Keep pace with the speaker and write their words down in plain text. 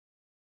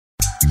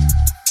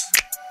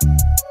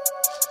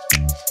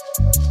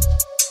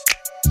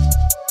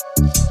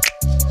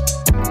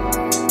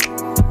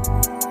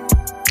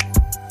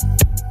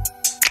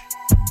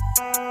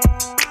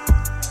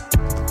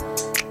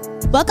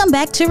Welcome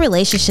back to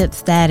Relationship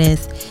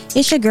Status.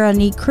 It's your girl,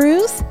 Neat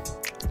Cruz.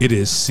 It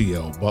is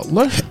CL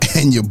Butler.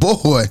 And your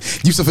boy,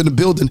 Yusuf in the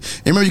building.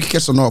 And remember, you can catch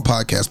us on all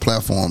podcast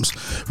platforms.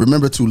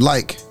 Remember to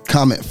like,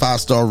 comment,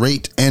 5-star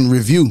rate, and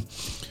review.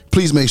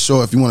 Please make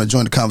sure if you want to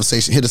join the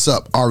conversation, hit us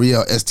up,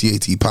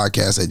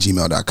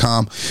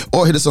 relstatpodcast@gmail.com,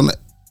 or hit us on the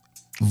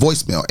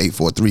voicemail,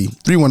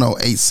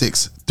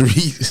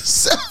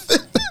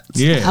 843-310-8637.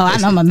 Yeah. Oh, I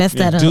know I'm going to mess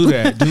that up. Do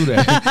that.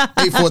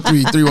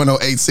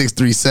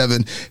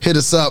 843-310-8637. Hit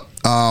us up.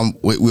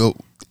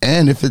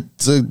 And if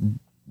it's a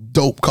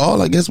dope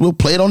call, I guess we'll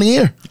play it on the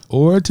air.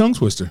 Or a tongue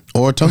twister.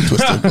 Like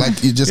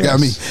you just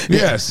got me.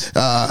 Yes.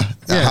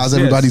 How's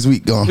everybody's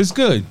week going? It's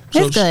good.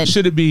 It's good.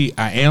 Should it be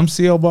I am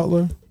CL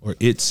Butler or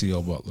it's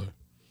CL Butler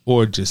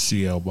or just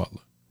CL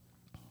Butler?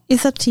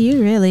 It's up to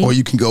you, really. Or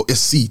you can go, it's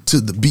C to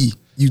the B.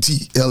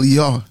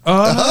 UTLER.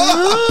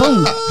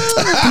 Boom.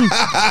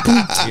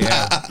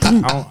 Yeah.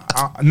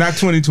 Not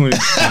 2020.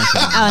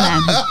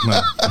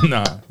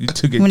 No. You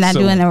took it. We're not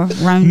doing a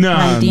run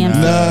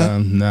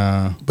DMC.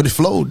 Nah. But it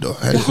flowed though.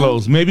 It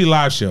flows. Maybe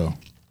live show.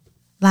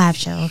 Live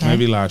show. Okay.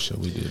 Maybe live show.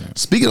 We do that.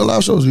 Speaking of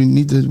live shows, we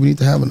need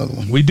to have another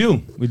one. We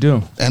do.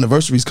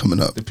 Anniversary's coming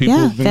up. The people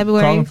have been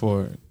February. calling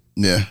for it.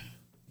 Yeah.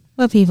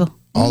 What people?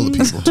 All the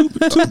people.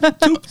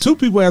 Two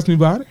people asked me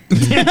about it.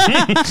 You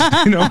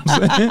know what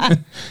I'm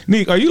saying?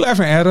 Nick, are you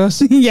laughing at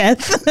us?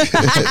 Yes.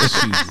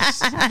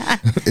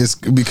 It's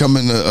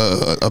becoming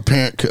a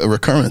apparent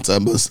recurrence,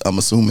 I'm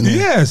assuming.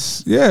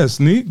 Yes,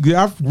 Nick.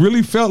 I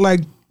really felt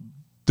like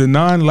the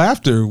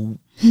non-laughter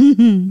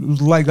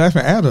was like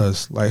laughing at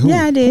us. Like who?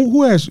 Yeah, I did.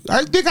 Who asked you?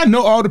 I think I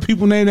know all the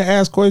people named that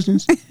ask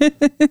questions.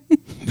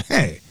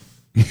 Hey.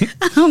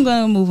 I'm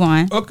going to move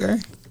on. Okay.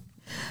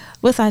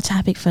 What's our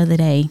topic for the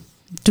day?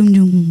 Doom,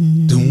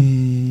 doom.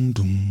 Doom,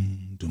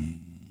 doom, doom,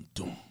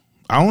 doom.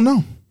 I don't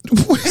know.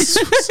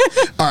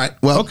 All right.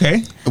 Well,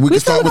 okay. We can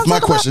start with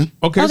my question.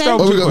 Okay. Okay. Start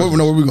What with are we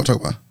going to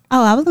talk about?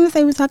 Oh, I was going to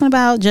say we're talking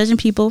about judging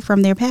people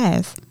from their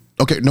past.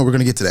 Okay. No, we're going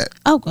to get to that.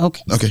 Oh,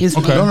 okay. Okay. Excuse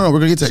me. No, we're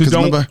going to get to that.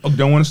 So Because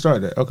don't want to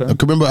start that. Okay.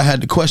 remember I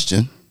had the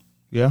question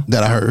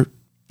that I heard.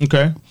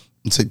 Okay.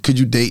 It said, could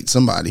you date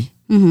somebody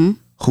who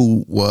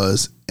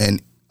was an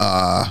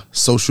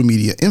social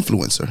media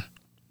influencer?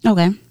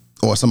 Okay.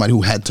 Or somebody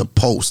who had to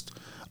post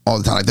all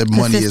the time, like their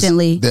money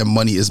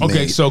is Okay,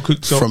 made so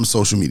from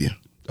social media.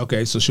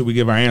 Okay, so should we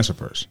give our answer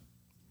first,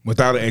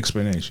 without an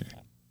explanation?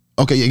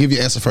 Okay, yeah, give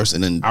your answer first,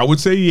 and then I would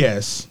say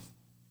yes,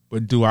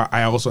 but do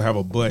I also have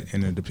a but,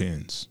 and it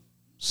depends.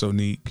 So,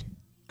 Neek,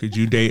 could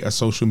you date a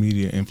social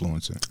media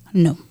influencer?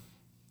 No.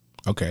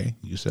 Okay,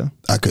 you sir?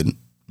 I couldn't.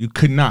 You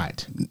could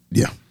not.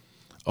 Yeah,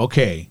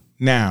 Okay,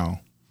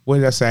 now what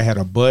did I say? I had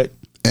a but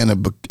and a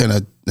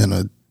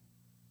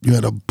you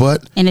had a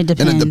but, And it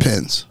depends. And it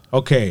depends.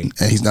 Okay,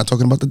 And he's not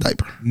talking about the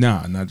diaper.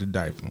 nah, not the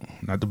diaper,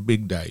 not the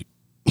big diaper.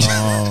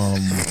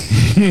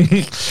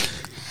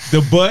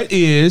 The but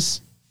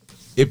is,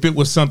 if it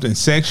was something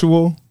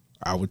sexual,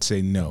 I would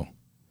say no.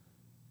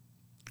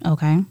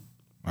 Okay.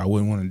 I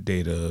wouldn't want to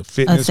date a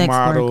fitness sex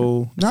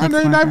model. worker. No, Sex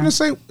they're not worker. even the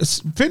same.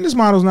 Fitness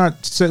models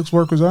not sex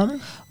workers, are they?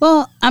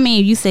 Well, I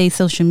mean, you say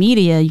social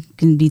media, you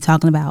can be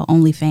talking about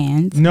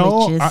OnlyFans.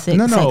 No, which is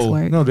sex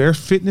work. no. There's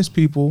fitness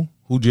people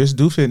who just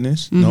do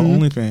fitness. No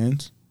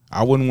OnlyFans.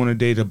 I wouldn't want to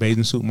date a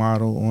bathing suit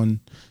model on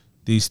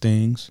these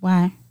things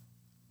Why?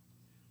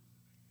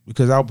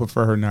 because I would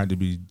prefer her not to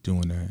be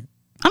doing that.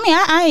 I mean,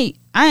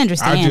 I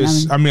understand.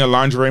 I mean, a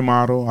lingerie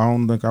model. I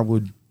don't think I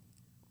would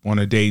want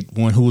to date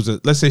one who's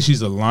let's say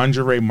she's a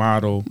lingerie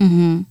model,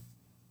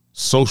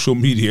 social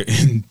media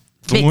influencer.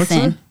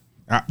 Vixen.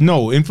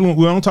 No, we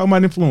don't talk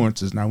about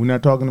influencers now. We're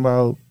not talking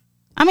about.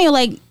 I mean,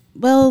 like,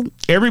 well,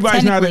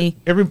 Everybody's not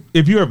technically.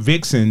 if you're a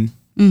vixen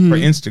for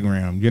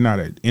Instagram, you're not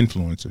an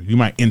influencer. You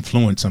might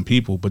influence some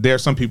people, but there are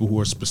some people who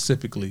are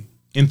specifically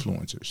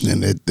influencers.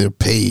 And they're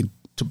paid.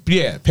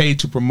 Paid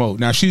to promote.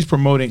 Now she's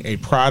promoting a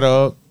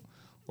product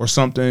or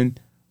something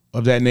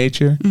of that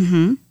nature.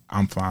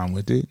 I'm fine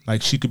with it.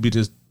 Like she could be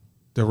just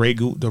the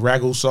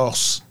ragu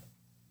sauce,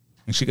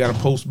 and she got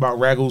to post about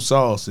ragu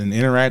sauce and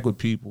interact with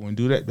people and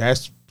do that.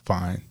 That's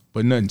fine,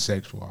 but nothing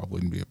sexual. I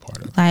wouldn't be a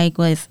part of. like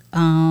with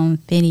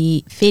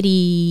Fenty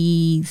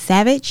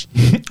Savage.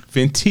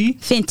 Fenty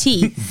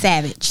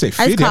Savage. Say I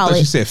Fetty. just call I thought it.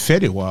 you said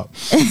Fetty Wap.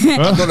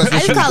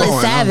 I just call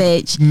it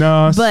Savage.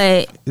 No,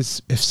 But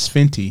it's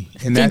Fenty,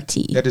 and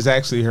Fenty. that is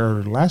actually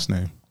her last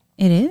name.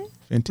 it is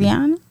Fenty.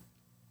 Rihanna.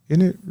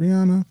 Isn't it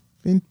Rihanna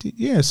Fenty?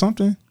 Yeah,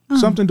 something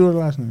to do with her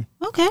last name.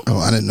 Okay, Oh,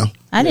 I didn't know.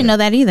 I didn't know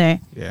that either.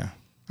 Yeah,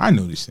 I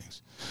know these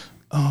things.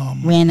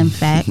 Random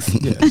facts.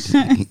 Yes,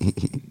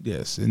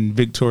 yes, and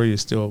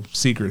Victoria's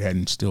secret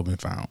hadn't still been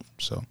found.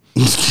 So,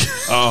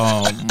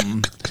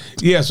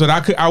 yeah, so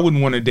I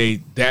wouldn't want to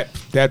date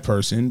that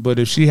person. But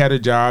if she had a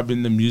job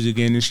in the music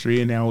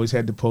industry and they always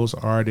had to post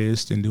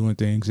artists and doing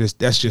things,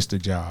 that's just a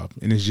job,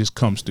 and it just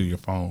comes through your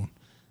phone.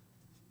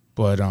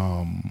 But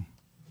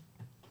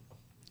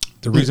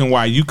the reason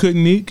why you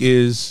couldn't, Neek,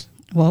 is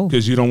Whoa.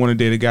 because you don't want to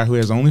date a guy who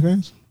has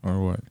OnlyFans, or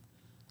what?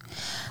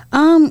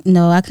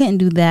 No, I couldn't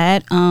do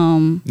that.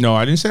 No,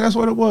 I didn't say that's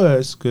what it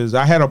was because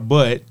I had a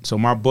butt. So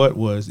my butt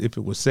was, if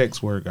it was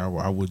sex work,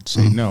 I would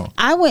say no.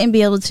 I wouldn't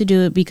be able to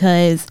do it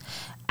because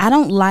I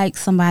don't like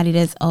somebody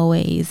that's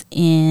always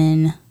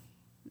in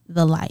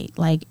the light.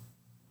 Like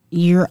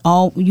you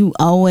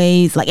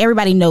always, like,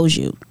 everybody knows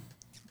you.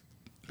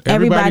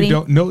 Everybody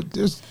don't know.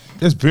 There's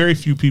very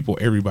few people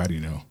everybody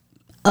know.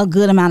 A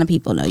good amount of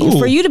people know you. Ooh.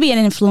 For you to be an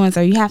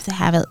influencer, you have to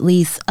have at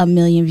least 1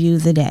 million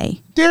views a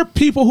day. There are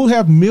people who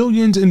have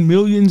millions and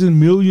millions and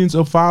millions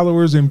of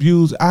followers and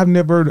views. I've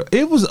never heard of.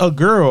 It was a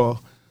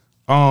girl.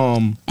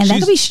 And that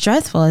could be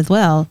stressful as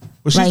well.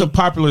 Well, she's a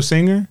popular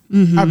singer.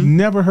 Mm-hmm. I've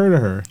never heard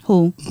of her.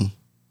 Who?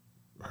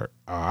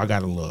 I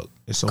gotta look.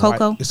 It's a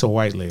Coco? It's a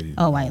white lady.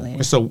 Oh, white lady.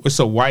 It's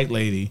a white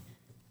lady.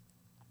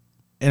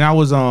 And I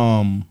was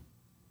I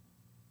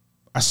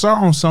saw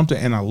her on something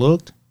and I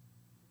looked.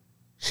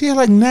 She had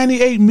like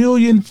 98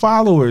 million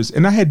followers,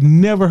 and I had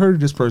never heard of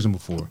this person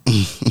before.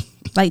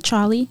 Like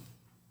Charlie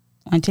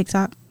on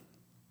TikTok?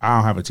 I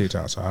don't have a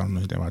TikTok, so I don't know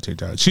anything about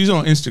TikTok. She's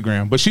on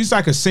Instagram, but she's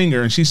like a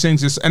singer, and she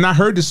sings this. And I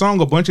heard the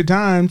song a bunch of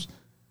times.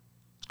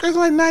 There's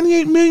like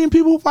 98 million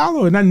people who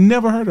follow her, and I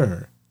never heard of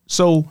her.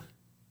 So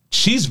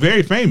she's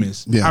very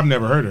famous. Yeah. I've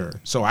never heard of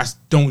her, so I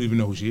don't even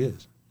know who she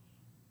is.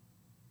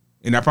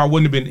 And if I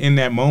wouldn't have been in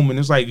that moment,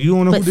 it's like, you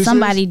don't know who this is? But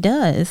somebody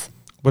does.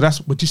 But that's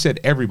what you said,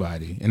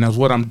 everybody. And that's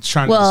what I'm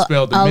trying to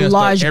dispel the myth. A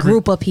large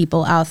group of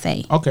people, I'll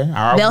say. Okay.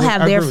 They'll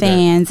have their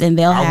fans and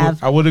they'll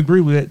have... I would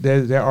agree with it.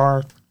 There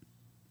are...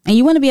 And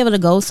you want to be able to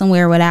go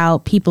somewhere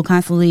without people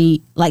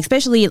constantly, like,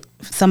 especially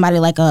somebody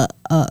like a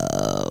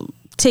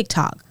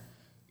TikTok.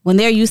 When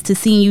they're used to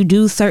seeing you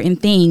do certain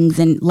things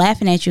and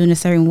laughing at you in a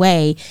certain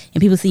way,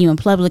 and people see you in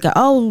public,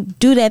 oh,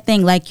 do that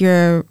thing like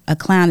you're a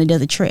clown that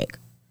does a trick.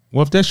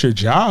 Well, if that's your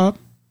job,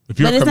 if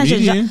you're a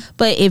comedian... Not your job.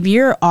 But if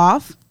you're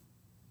off...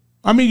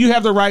 I mean, you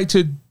have the right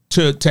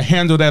to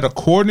handle that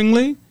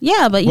accordingly.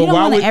 Yeah, but you don't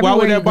want to everywhere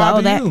why would that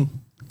bother you?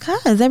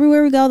 Because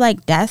everywhere we go,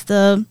 like, that's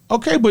the...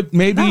 Okay, but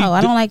maybe... No,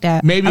 I don't like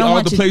that. Maybe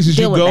all the places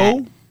you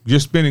go,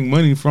 you're spending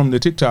money from the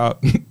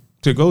TikTok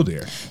to go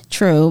there.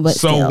 True, but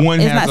still,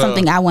 it's not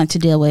something I want to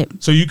deal with.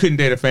 So you couldn't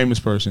date a famous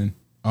person?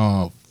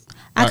 I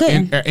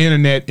couldn't. An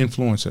internet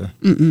influencer?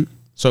 Mm-mm.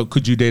 So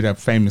could you date a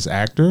famous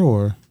actor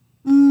or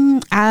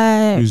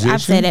musician?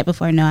 I've said that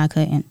before. No, I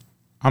couldn't.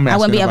 I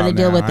wouldn't be able to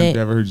deal with it. I've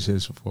never heard you say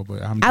this before,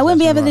 but I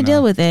wouldn't be able to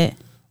deal with it.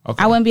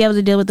 Okay. I wouldn't be able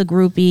to deal with the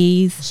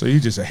groupies. So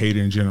you're just a hater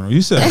in general.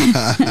 You said,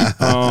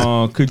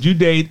 could you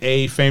date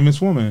a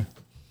famous woman?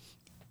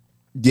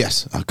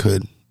 Yes, I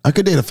could. I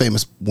could date a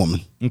famous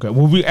woman. Okay.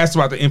 Well, we asked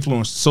about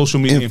the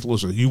social media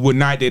influencer. You would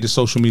not date a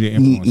social media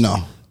influencer?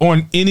 No.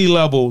 On any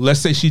level,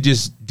 let's say she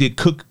just did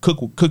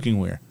cooking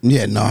wear.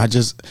 Yeah, no,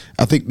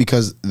 I think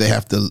because they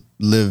have to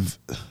live...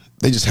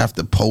 They just have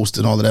to post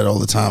and all of that all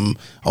the time.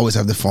 Always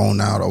have their phone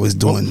out. Always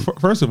doing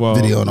first of all,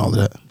 video and all of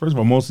that. First of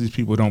all, most of these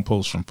people don't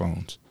post from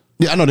phones.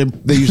 Yeah, I know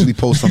they usually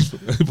post from.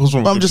 They post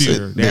from a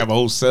computer. They have a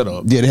whole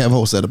setup. Yeah, they have a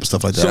whole setup and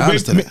stuff like that. I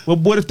understand. Well,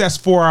 what if that's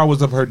 4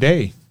 hours of her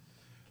day?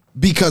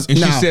 Because she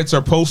sets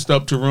her post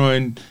up to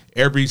run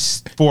every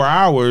 4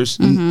 hours,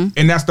 and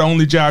that's the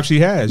only job she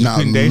has. You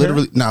couldn't date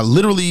her?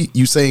 Literally,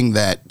 you saying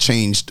that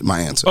changed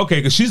my answer. Okay,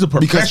 because she's a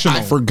professional.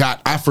 Because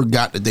I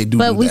forgot that they do.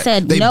 But we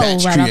said they no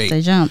batch right create. Off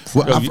the jump.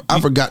 Well, I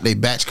forgot they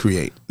batch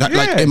create.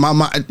 Like in my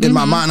mind,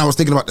 my mind, I was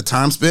thinking about the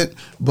time spent,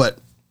 but.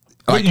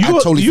 Like, I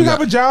totally forgot.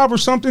 Have a job or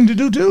something to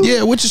do too.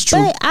 Yeah, which is true.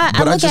 But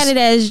I look at it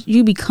as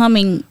you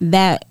becoming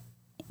that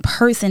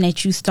person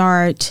that you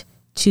start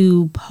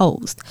to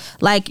post.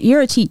 Like,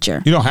 you're a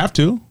teacher. You don't have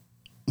to.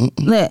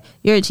 Look,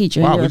 you're a teacher.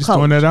 Wow, you're we're just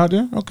throwing that out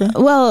there? Okay.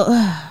 Well,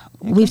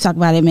 we've talked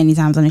about it many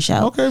times on the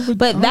show. Okay,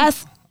 but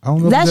that's... I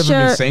don't know if it's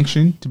ever been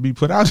sanctioned to be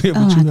put out there,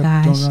 but you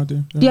have thrown it out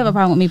there. Do you have a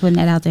problem with me putting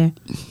that out there?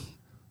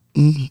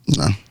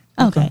 No.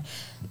 Okay.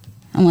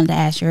 I wanted to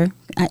ask her,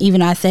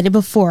 even though I said it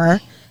before,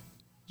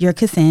 your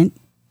consent.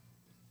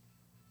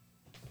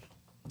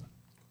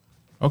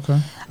 Okay.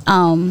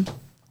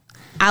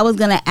 I was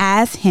gonna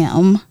ask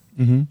him,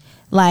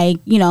 like,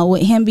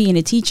 with him being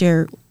a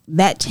teacher,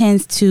 that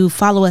tends to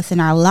follow us in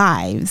our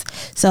lives.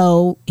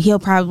 So he'll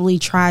probably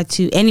try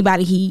to,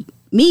 anybody he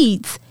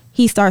meets,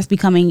 he starts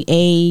becoming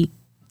a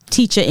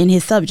teacher in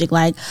his subject.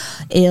 Like,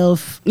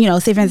 if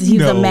say for instance he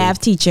was a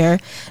math teacher.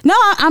 No,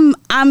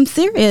 I'm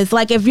serious.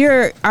 Like, if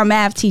you're our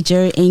math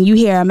teacher and you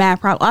hear a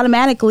math problem,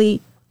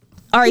 automatically.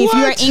 Or if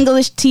you're an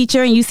English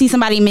teacher and you see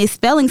somebody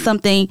misspelling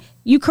something,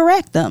 you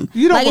correct them.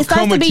 You don't it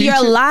starts to be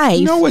your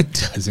life. No, it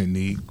doesn't,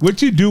 Nick.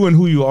 What you do and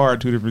who you are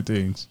two different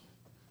things.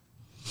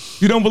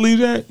 You don't believe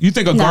that? You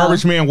think a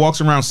garbage man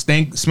walks around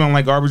smelling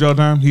like garbage all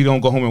the time? He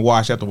don't go home and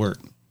wash after work.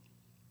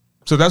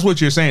 So that's what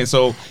you're saying.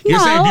 So you're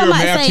No, saying if you're I'm a not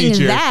math saying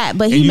teacher that,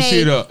 but and he you may-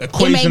 see the it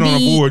equation may on a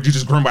be- board, you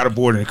just run by the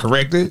board and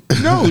correct it?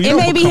 No, you It don't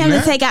may be become him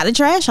that. to take out the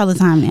trash all the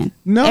time then.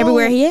 No,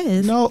 Everywhere he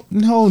is. No,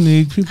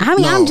 Nick. People, I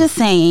mean, No. I'm just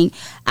saying,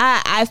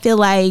 I feel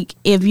like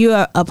if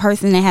you're a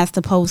person that has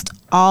to post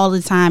all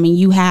the time and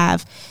you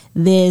have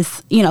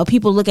this,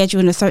 people look at you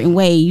in a certain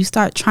way, you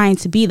start trying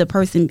to be the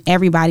person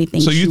everybody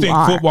thinks so you think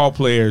are. football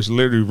players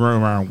literally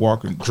run around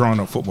walking, drawing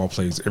up football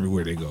plays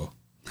everywhere they go?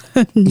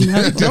 Don't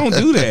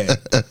do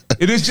that.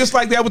 It is just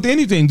like that with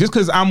anything. Just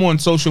because I'm on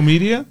social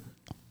media.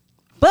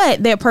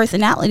 But their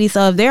personality.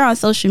 So if they're on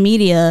social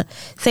media,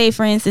 say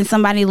for instance,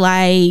 somebody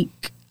like,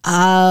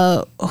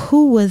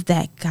 who was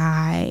that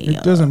guy?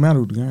 It doesn't matter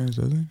who the guy is,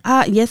 does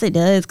it? Yes, it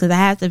does, because I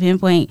have to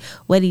pinpoint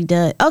what he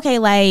does. Okay,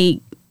 like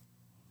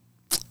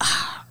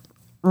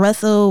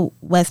Russell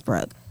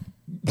Westbrook.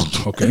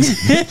 Okay.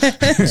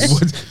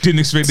 Didn't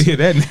expect to hear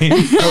that name.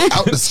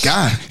 Out the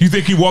sky. You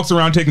think he walks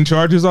around taking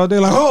charges all day?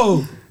 Like,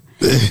 oh.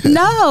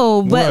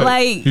 No, but What?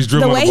 like He's the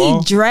dribbling way the ball?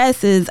 he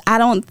dresses, I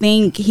don't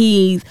think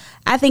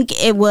I think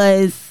it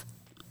was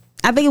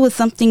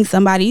something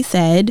somebody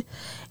said,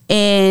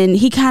 and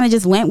he kind of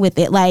just went with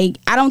it. Like,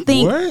 I don't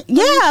think, What?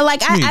 yeah,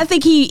 like I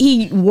think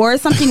he wore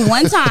something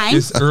one time.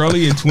 It's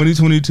early in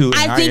 2022 and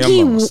I think I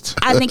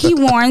he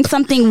wore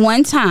something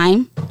one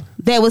time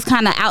that was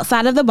kind of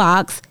outside of the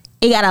box.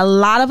 It got a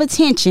lot of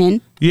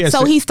attention. Yes,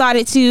 So he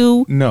started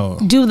to No.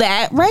 do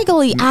that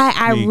regularly. Nick,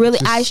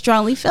 I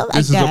strongly feel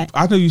like that.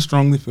 I know you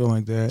strongly feel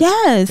like that.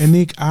 Yes. And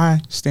Nick,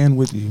 I stand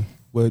with you,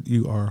 but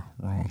you are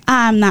wrong.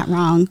 I'm not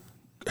wrong.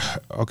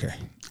 Okay.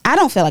 I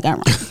don't feel like I'm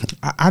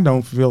wrong. I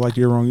don't feel like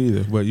you're wrong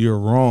either, but you're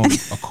wrong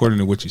according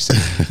to what you said.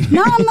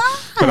 No, I'm not.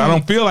 But I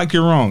don't feel like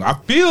you're wrong. I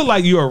feel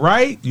like you are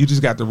right. You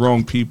just got the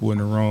wrong people and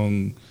the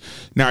wrong.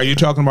 Now, are you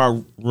talking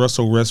about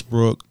Russell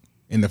Westbrook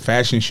in the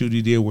fashion shoot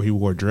he did where he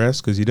wore a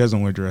dress? Because he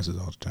doesn't wear dresses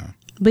all the time.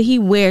 But he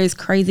wears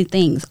crazy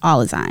things all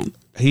the time.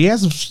 He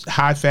has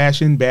high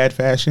fashion, bad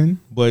fashion,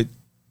 but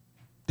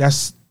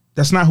that's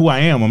not who I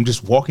am. I'm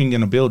just walking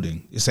in a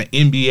building. It's an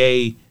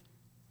NBA.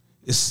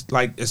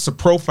 It's a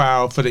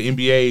profile for the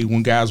NBA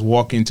when guys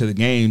walk into the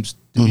games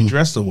to be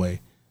dressed away.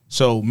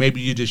 So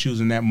maybe you're just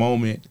using that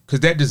moment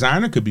because that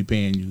designer could be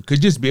paying you. Could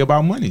just be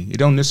about money. It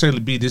don't necessarily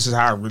be this is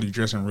how I really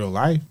dress in real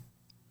life.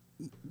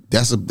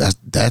 That's a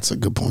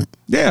good point.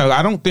 Yeah,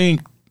 I don't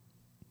think.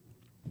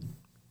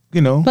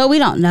 But we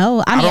don't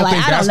know. I mean, don't like,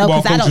 think I don't know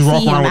basketball because I coaches don't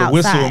walk see him around with a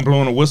whistle and outside.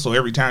 blowing a whistle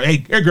every time. Hey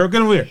girl,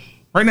 get over here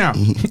right now.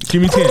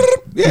 Give me 10.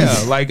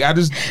 Yeah, like I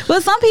just.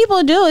 But some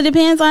people do. It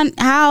depends on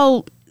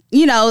how,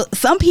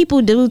 some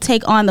people do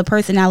take on the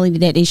personality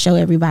that they show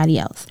everybody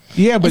else.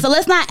 Yeah, And but so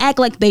let's not act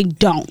like they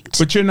don't.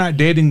 But you're not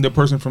dating the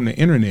person from the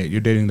internet.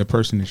 You're dating the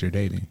person that you're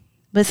dating.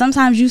 But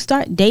sometimes you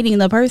start dating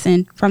the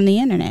person from the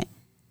internet.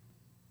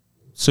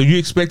 So you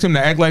expect him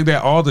to act like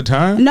that all the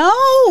time? No.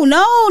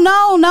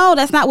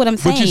 That's not what I'm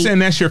saying. But you're saying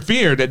that's your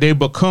fear that they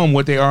become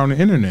what they are on the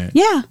internet.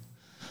 Yeah.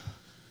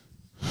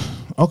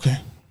 Okay.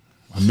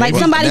 Like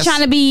somebody that's-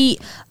 trying to be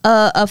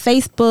a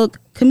Facebook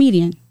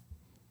comedian.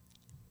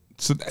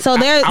 So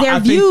they're I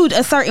think- viewed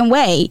a certain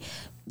way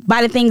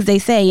by the things they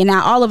say, and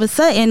now all of a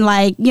sudden,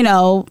 like,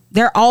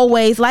 they're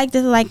always like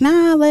this. Like,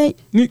 nah, but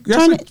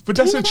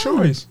that's a turn it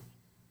choice.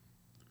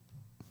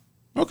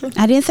 Okay.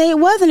 I didn't say it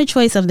wasn't a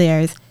choice of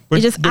theirs. But-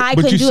 It just but- I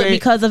but couldn't you do say- it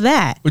because of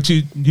that. But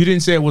you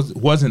didn't say it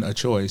wasn't a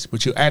choice,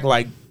 but you act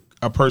like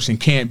a person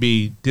can't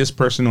be this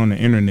person on the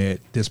internet,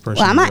 this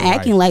person. Well, I'm in not real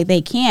acting life. like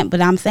they can't, but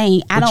I'm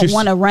saying I But don't you-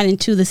 want to run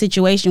into the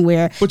situation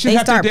where But you they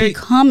have to start date-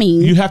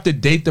 becoming. You have to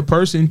date the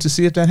person to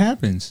see if that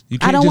happens. You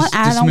can't I don't just want to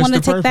dismiss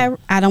the take that.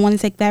 person. I don't want to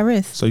take that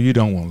risk. So you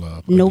don't want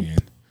love. Nope. Again.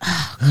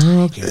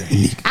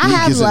 Okay. I Nick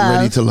have isn't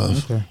ready love. to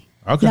love.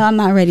 Okay. No, I'm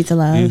not ready to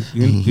love.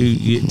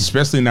 You,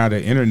 especially not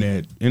an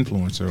internet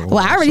influencer. Or Well,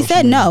 I already social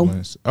said media no.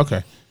 influencer.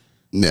 Okay.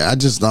 Yeah, I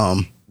just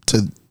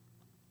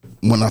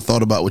when I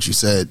thought about what you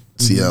said,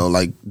 CL,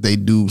 like they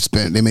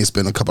may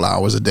spend a couple of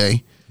hours a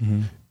day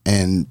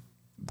and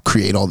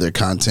create all their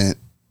content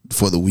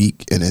for the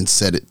week and then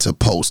set it to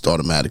post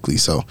automatically.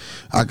 So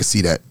I could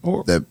see that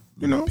Or,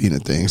 being a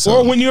thing. So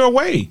Or when you're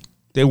away,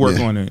 they work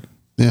Yeah. on it.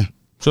 yeah,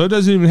 So it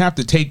doesn't even have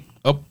to take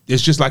up.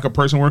 It's just like a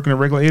person working a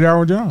regular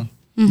 8-hour job.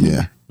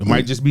 yeah. It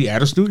might just be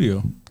at a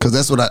studio. Because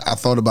that's what I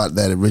thought about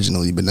that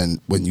originally, but then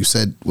when you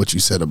said what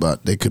you said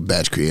about they could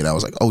batch create, I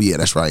was like, oh yeah,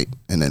 that's right,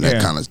 and then that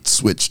Yeah. kind of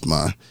switched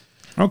my.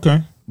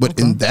 Okay. But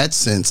in that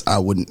sense, I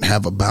wouldn't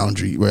have a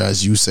boundary.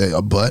 Whereas you say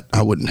a butt,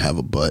 I wouldn't have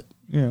a butt.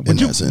 Yeah, in but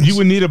that sense. you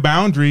would need a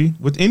boundary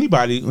with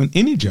anybody on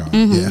any job.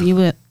 Yeah.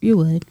 You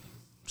would.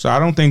 So I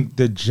don't think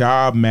the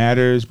job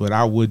matters, but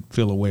I would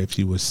feel a way if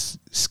she was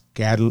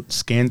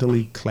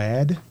scandally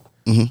clad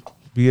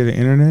via the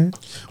internet.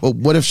 Well,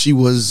 what if she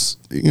was?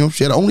 She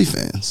had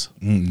OnlyFans.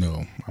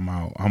 No, I'm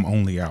out. I'm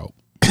only out.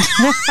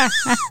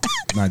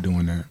 Not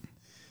doing that.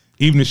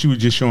 Even if she was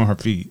just showing her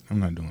feet, I'm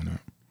not doing that.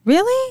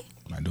 Really?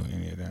 I'm not doing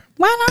any of that.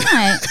 Why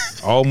not?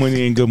 All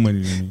money ain't good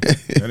money to me.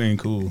 That ain't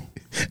cool.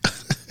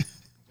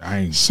 I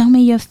ain't. Show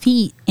me your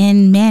feet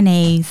in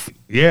mayonnaise.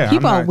 Yeah,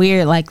 People I'm are not-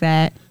 weird like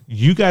that.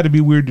 You got to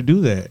be weird to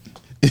do that.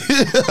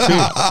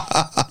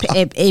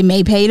 It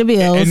may pay the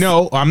bills. And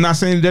no, I'm not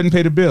saying it doesn't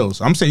pay the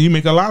bills. I'm saying you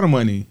make a lot of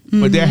money,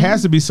 but there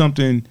has to be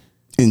something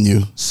in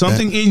you,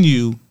 in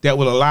you that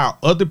will allow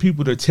other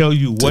people to tell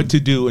you what to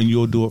do, and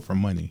you'll do it for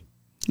money.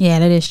 Yeah,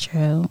 that is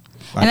true.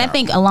 And I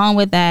think along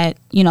with that,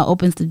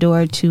 opens the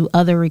door to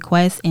other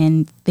requests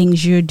and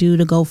things you do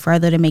to go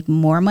further to make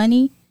more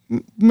money.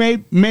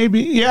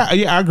 Maybe. Yeah,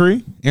 I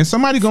agree. And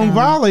somebody gonna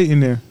violate in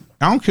there.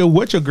 I don't care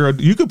what your girl.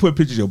 You could put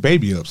pictures of your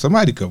baby up.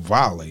 Somebody could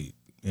violate,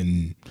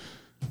 and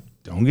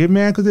don't get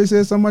mad because they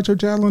said something about your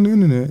child on the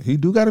internet. He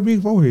do got a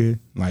big forehead,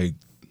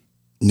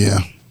 yeah.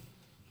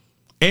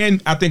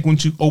 And I think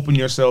once you open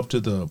yourself to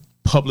the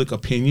public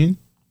opinion,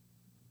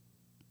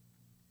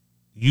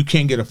 you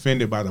can't get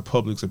offended by the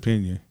public's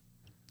opinion.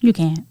 You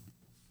can't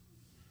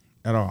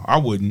at all. I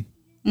wouldn't.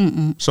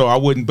 So I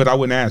wouldn't, but I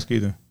wouldn't ask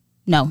either.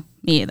 No,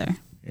 me either.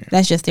 Yeah.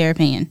 That's just their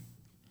opinion.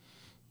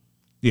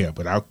 Yeah,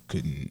 but I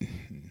couldn't.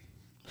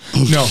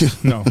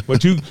 No,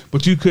 but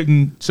you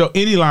couldn't. So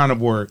any line of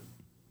work,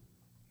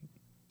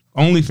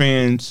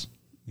 OnlyFans,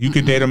 you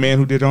could date a man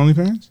who did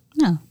OnlyFans?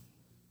 No.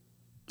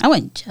 I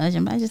wouldn't judge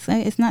him, but I just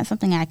say it's not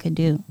something I could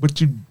do.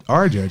 But you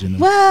are judging him.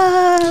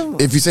 Well,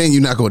 if you're saying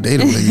you're not going to date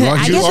him, then you are.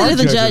 I guess it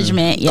is a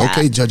judgment. Yeah.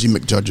 Okay, Judgy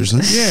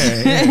McJudgerson.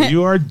 Yeah,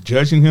 you are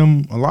judging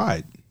him a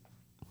lot.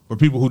 For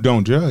people who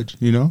don't judge,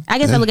 I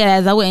guess I look at it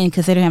as I wouldn't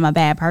consider him a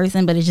bad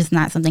person, but it's just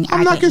not something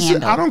I can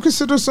handle. I don't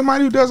consider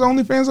somebody who does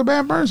OnlyFans a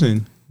bad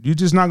person. You're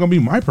just not going to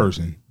be my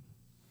person.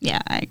 Yeah,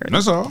 I agree.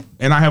 That's all.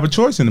 And I have a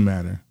choice in the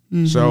matter.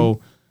 Mm-hmm.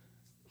 So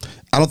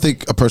I don't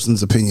think a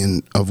person's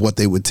opinion of what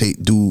they would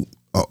do,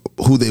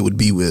 who they would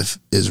be with,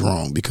 is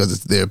wrong, because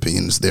it's their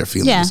opinion, it's their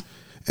feelings,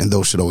 and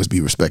those should always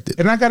be respected.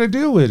 And I got to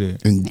deal with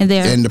it. And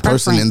the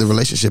person in the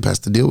relationship has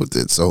to deal with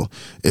it. So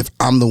if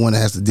I'm the one that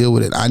has to deal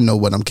with it, I know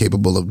what I'm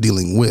capable of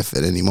dealing with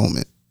at any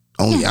moment.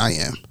 Only I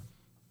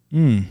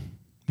am.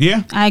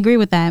 Yeah, I agree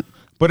with that.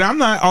 But I'm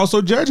not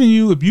also judging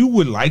you. If you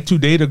would like to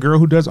date a girl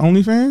who does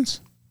OnlyFans,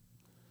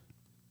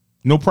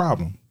 no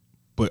problem.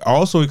 But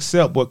also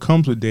accept what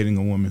comes with dating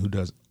a woman who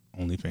does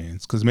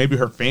OnlyFans, because maybe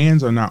her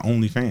fans are not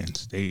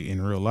OnlyFans. They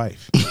in real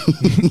life,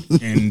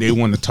 and they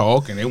want to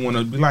talk, and they want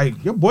to be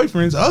like, your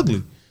boyfriend's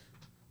ugly.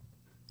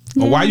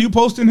 Yeah. Or why are you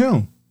posting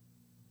him?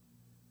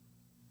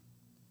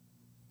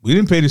 We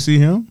didn't pay to see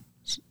him.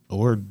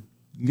 Or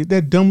get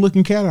that dumb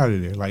looking cat out of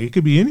there. Like, it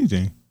could be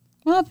anything.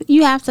 Well,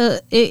 you have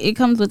to. It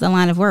comes with the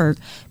line of work.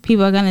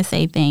 People are going to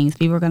say things.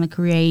 People are going to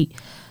create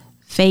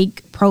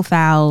fake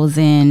profiles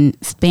and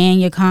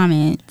spam your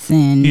comments.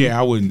 And yeah,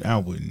 I wouldn't.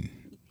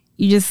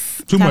 You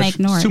just kind of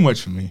ignore it. Too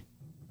much for me.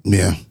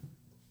 Yeah.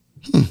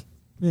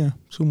 Yeah,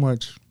 too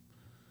much.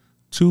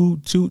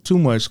 Too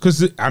much.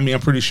 Because, I'm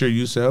pretty sure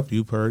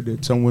you've heard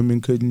that some women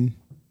couldn't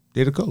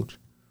date a coach.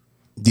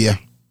 Yeah.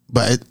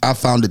 But I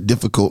found it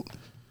difficult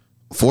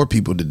for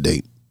people to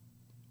date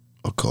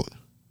a coach.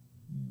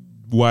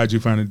 Why'd you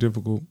find it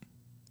difficult?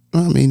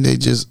 They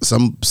just,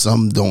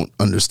 some don't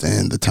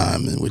understand the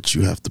time in which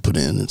you have to put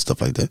in and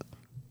stuff like that.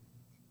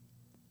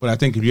 But I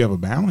think if you have a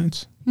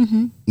balance.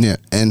 Mm-hmm. Yeah,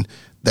 and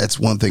that's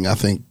one thing I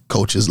think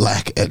coaches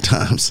lack at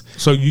times.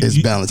 So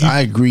is balance. I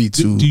agree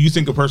to. Do you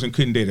think a person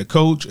couldn't date a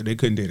coach, or they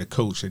couldn't date a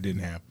coach that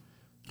didn't have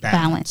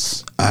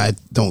balance? I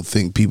don't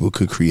think people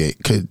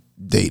could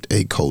date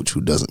a coach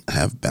who doesn't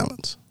have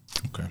balance.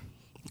 Okay.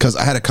 Because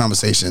I had a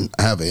conversation.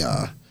 I have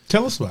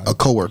tell us about a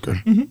coworker.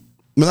 Mm-hmm.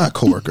 Well, not a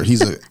coworker.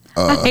 He's a.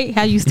 I hate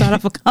how you start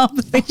off a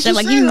conversation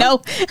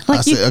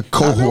I say a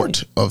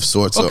cohort of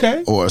sorts,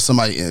 okay, or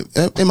somebody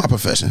in my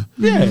profession.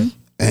 Yeah.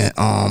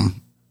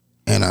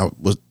 And I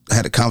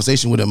had a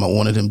conversation with him. I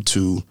wanted him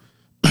to.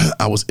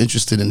 I was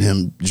interested in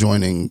him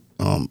joining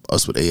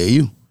us with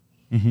AAU.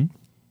 Mm-hmm.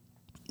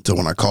 So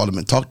when I called him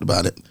and talked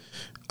about it,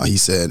 he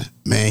said,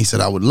 "Man," he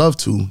said, "I would love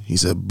to." He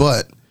said,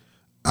 "But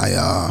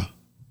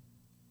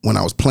when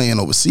I was playing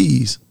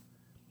overseas,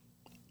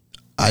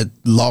 I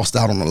lost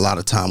out on a lot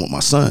of time with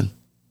my son."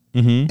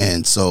 Mm-hmm.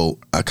 And so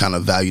I kind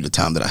of value the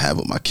time that I have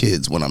with my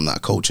kids when I'm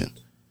not coaching.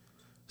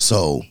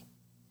 So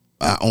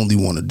I only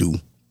want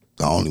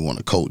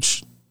to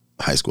coach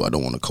high school. I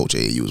don't want to coach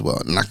AAU as well.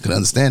 And I can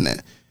understand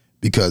that,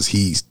 because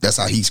that's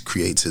how he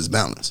creates his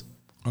balance.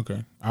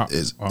 Okay.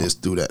 Is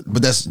through that.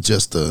 But that's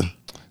just an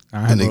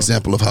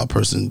example of how a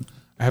person.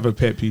 I have a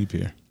pet peeve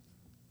here.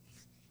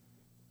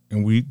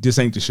 And this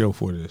ain't the show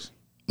for this.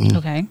 Mm-hmm.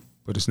 Okay.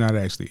 But it's not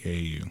actually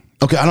AAU.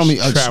 Okay, I don't mean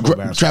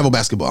travel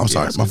basketball. I'm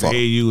sorry, my fault.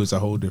 AAU is a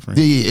whole different.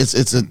 Yeah,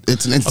 it's an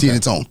entity in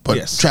its own. But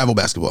yes. Travel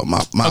basketball.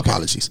 My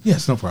apologies.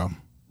 Yes, no problem.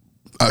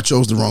 I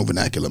chose the wrong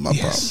vernacular. My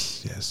problem.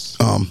 Yes.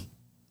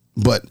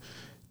 But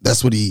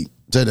that's what he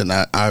said, and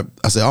I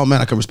said, oh man,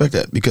 I can respect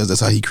that, because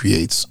that's how he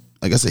creates.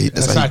 Like I say,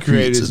 that's how he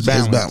creates his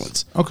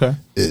balance. Okay.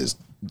 Is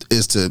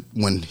to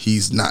when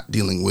he's not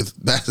dealing with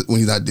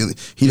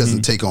he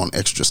doesn't take on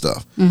extra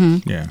stuff.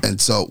 Mm-hmm. Yeah.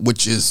 And so,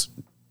 which is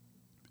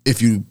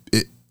if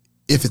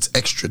it's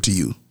extra to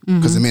you,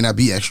 because it may not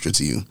be extra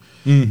to you.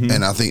 Mm-hmm.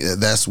 And I think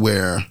that's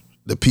where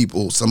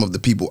some of the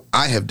people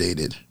I have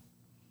dated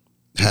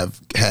have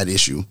had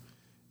issue,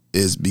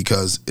 is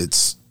because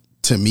it's,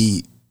 to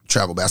me,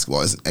 travel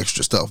basketball as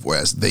extra stuff,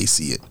 whereas they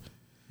see it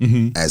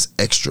as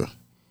extra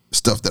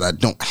stuff that I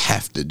don't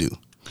have to do.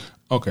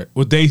 Okay.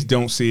 Well, they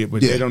don't see it,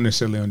 but Yeah. they don't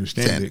necessarily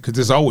understand it because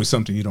there's always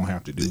something you don't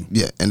have to do.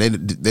 Yeah, and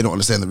they don't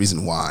understand the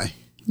reason why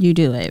You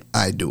do it.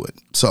 I do it.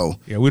 So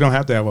Yeah, we don't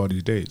have to have all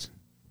these dates.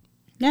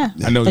 Yeah.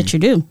 I know But you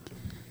do.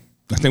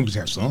 I think we just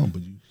have some,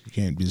 but you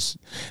can't just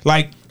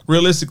like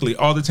realistically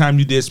all the time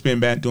you did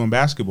spend doing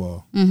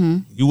basketball.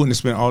 You wouldn't have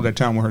spent all that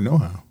time with her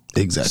know-how.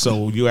 exactly.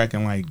 So you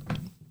acting like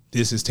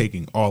this is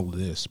taking all of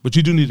this, but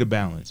you do need a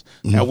balance.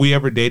 Have we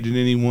ever dated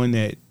anyone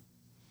that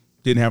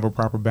didn't have a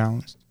proper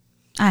balance?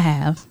 I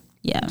have.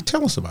 Yeah.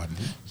 Tell us about it.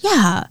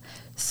 Yeah.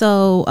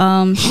 So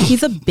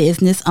he's a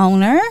business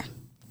owner.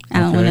 I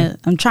don't Okay. want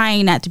to. I'm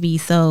trying not to be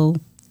so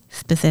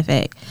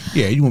specific.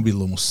 Yeah, you want to be a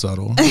little more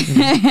subtle.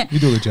 You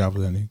do a good job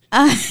with that, Nick.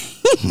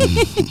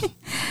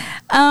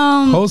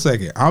 Hold a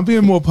second. I'm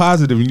being more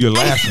positive and you're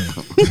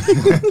laughing.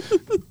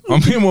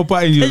 I'm being more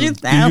positive. You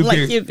sound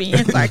like you're being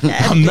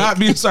sarcastic. I'm not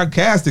being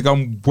sarcastic.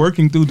 I'm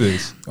working through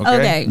this.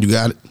 Okay. You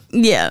got it.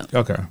 Yeah.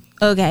 Okay.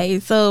 Okay,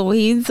 so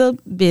he's a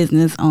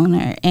business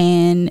owner,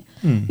 and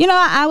you know,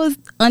 I was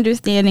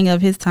understanding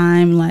of his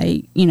time.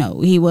 Like, you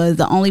know, he was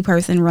the only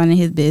person running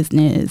his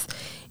business,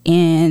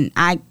 and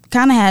I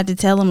kind of had to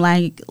tell him,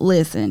 like,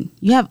 listen,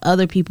 you have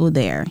other people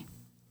there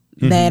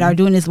that are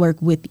doing this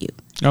work with you.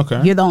 Okay.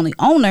 You're the only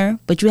owner,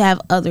 but you have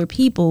other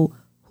people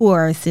who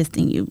are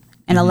assisting you,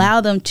 and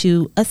allow them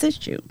to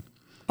assist you.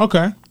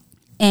 Okay.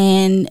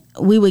 And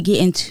we would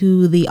get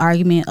into the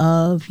argument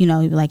of, you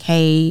know, like,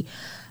 hey,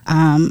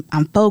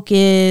 I'm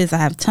focused. I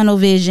have tunnel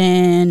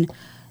vision.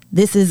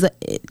 There's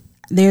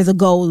a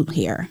goal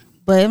here.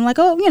 But I'm like,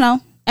 oh, you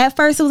know, at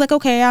first it was like,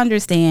 okay, I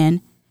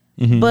understand.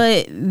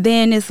 But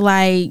then it's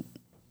like,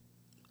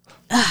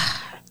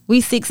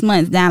 we 6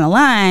 months down the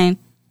line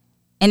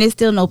and there's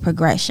still no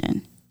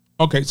progression.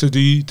 Okay. So do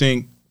you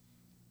think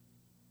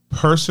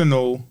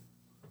personal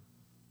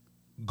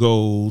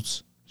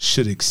goals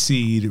should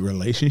exceed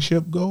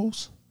relationship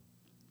goals?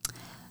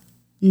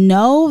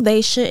 No,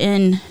 they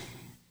shouldn't.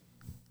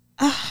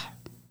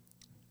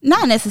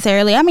 Not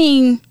necessarily. I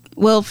mean,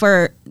 well,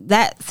 for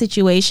that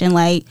situation,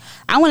 like,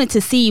 I wanted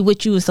to see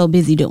what you were so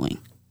busy doing.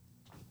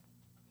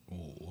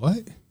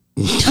 What?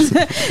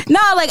 No,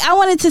 like, I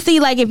wanted to see,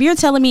 like, if you're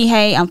telling me,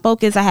 hey, I'm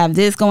focused, I have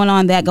this going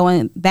on, that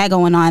going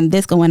on,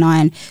 this going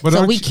on, But so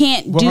aren't we you-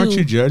 can't well, aren't you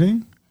do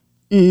judging?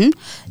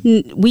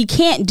 we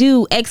can't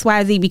do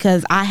XYZ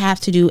because I have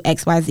to do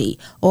XYZ,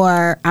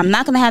 or I'm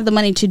not going to have the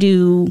money to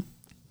do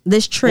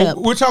this trip.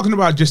 Well, we're talking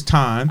about just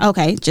time,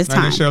 Okay, just not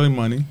time, necessarily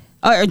money.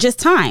 or just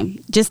time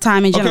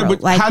in general. Okay,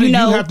 but like, how do you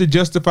know, you have to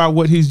justify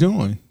what he's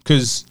doing?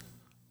 Because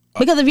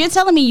because if you're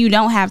telling me you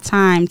don't have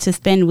time to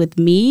spend with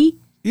me,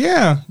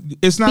 yeah,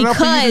 it's not up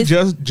for you to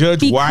just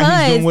judge why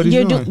he's doing what he's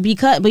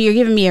doing. But you're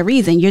giving me a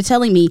reason. You're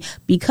telling me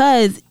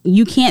because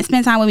you can't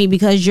spend time with me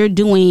because you're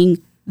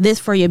doing this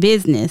for your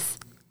business,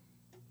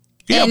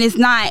 Yeah. and it's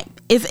not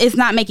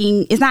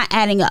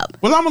adding up.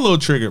 Well, I'm a little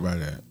triggered by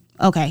that.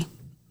 Okay,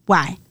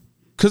 why?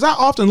 Because I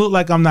often look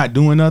like I'm not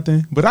doing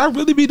nothing, but I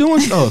really be doing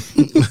stuff.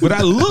 But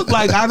I look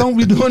like I don't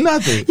be doing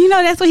nothing. You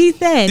know, that's what he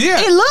said. Yeah.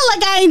 It looked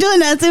like I ain't doing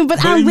nothing, but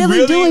But I'm you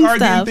really doing are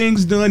stuff. getting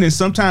things done, and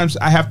sometimes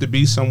I have to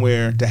be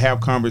somewhere to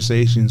have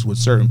conversations with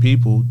certain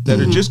people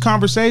that are just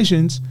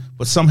conversations,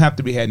 but some have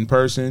to be had in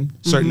person,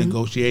 certain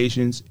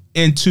negotiations,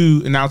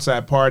 into an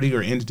outside party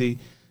or entity,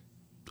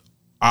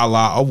 a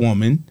la a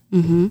woman. You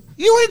ain't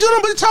doing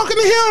nothing but talking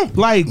to him.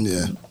 Like,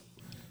 Yeah.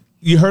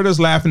 you heard us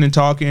laughing and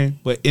talking,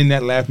 but in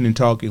that laughing and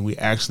talking, we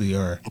actually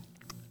are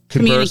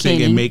conversing and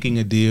Communicating. making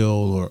a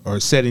deal or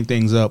setting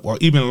things up or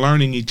even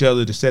learning each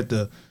other to set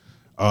the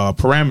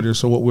parameters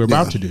for what we're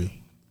about to do.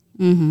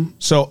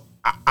 So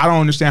I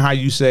don't understand how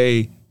you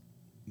say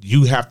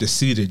you have to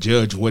see to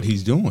judge what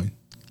he's doing.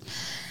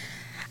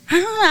 I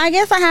don't know. I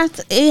guess I have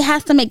to. It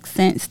has to make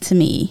sense to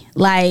me.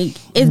 Like,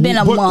 it's been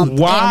a But month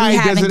why and we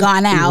does haven't it-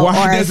 gone out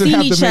why or does it seen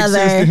have to each make other.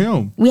 sense to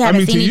him? We haven't I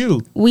mean, to seen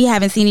you. We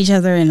haven't seen each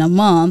other in a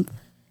month.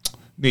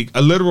 Nick,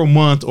 a literal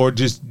month or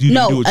just you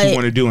No, do what you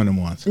want to do in a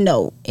month?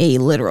 No, a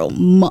literal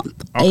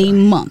month. Okay. A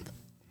month.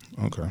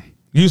 Okay.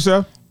 You,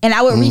 sir? And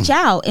I would reach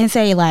out and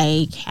say,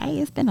 like, hey,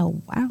 it's been a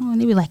while.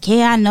 And they'd be like,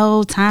 yeah, I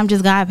know. Time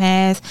just got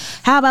past.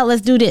 How about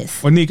let's do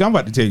this? Well, Nick, I'm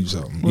about to tell you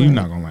something. You're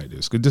not going to like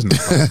this because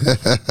this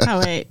is not Oh,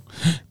 wait.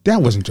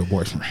 that wasn't your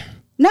boyfriend.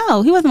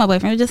 No, he wasn't my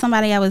boyfriend. It was just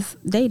somebody I was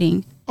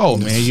dating. Oh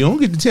man, you don't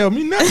get to tell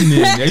me nothing.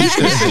 Then.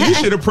 You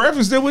should have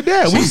prefaced it with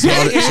that. We Should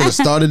have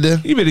started there.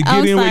 you better get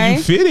I'm in where you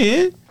sorry. fit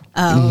in.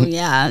 Oh,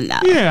 yeah, no.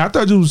 Yeah, I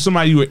thought you was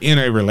somebody you were in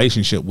a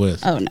relationship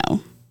with. Oh,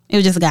 no. It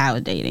was just a guy I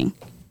was dating.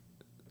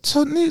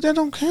 So Nick, that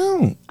don't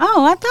count.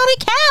 Oh, I thought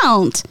it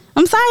count.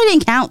 I'm sorry it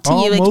didn't count to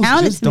you. It Almost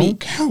counted just to me. don't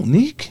count,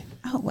 Nick.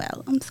 Oh,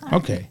 well, I'm sorry.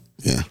 Okay,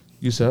 Yeah.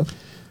 yourself.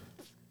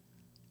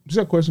 Is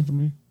that a question for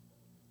me?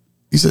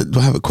 You said, do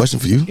I have a question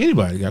for you?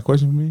 Anybody got a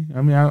question for me?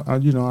 I mean, I I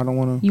don't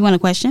want to. You want a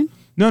question?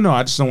 No,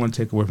 I just don't want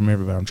to take away from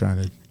everybody. I'm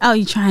trying to Oh,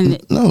 you trying to?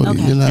 No,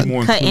 okay. you're not. be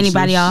more Cut inclusive.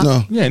 anybody off?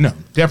 No, Yeah, no,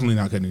 definitely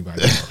not cutting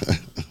anybody off.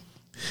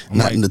 I'm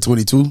not like, in the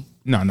 22.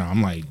 no,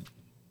 I'm like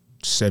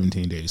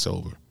 17 days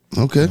sober.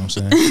 Okay. You know what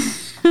I'm saying?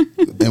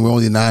 And we're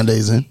only 9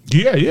 days in.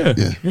 Yeah.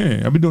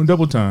 Yeah. I've been doing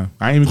double time.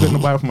 I ain't even cutting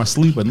nobody for my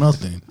sleep or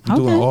nothing. I'm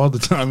doing all the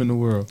time in the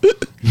world.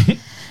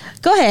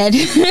 Go ahead.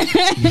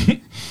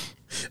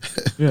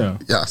 Yeah.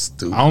 Yeah,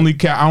 stupid. I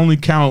only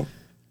count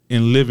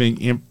in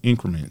living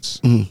increments.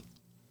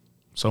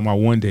 So my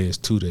 1 day is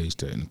 2 days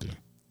technically.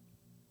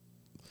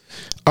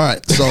 All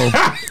right. So if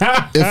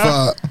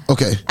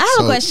okay. I have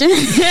a question.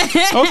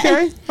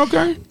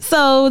 Okay.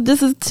 So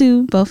this is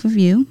to both of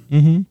you.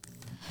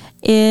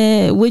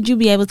 Would you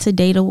be able to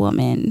date a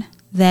woman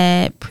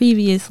that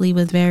previously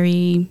was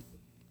very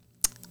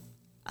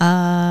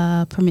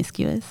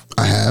promiscuous?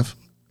 I have.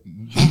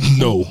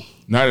 No,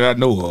 not that I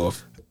know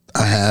of.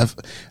 I have.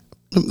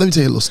 Let me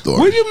tell you a little story.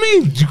 What do you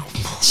mean?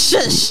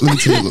 Shush. Let me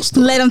tell you a little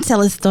story. Let him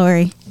tell his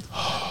story.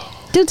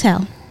 Do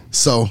tell.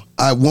 So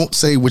I won't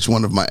say which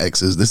one of my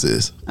exes this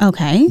is,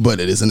 Okay. but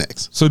it is an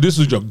ex. So this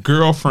was your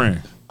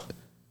girlfriend.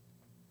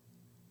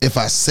 If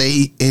I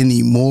say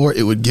any more,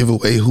 it would give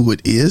away who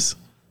it is.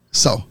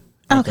 So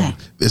Okay.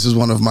 this is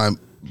one of my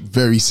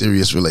very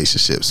serious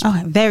relationships.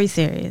 Okay. Very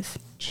serious.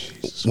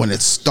 When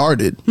it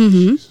started,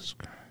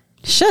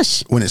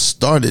 Shush. when it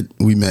started,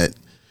 we met.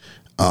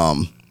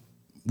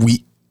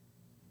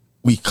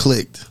 We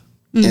clicked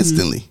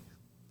instantly,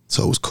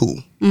 so it was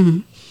cool.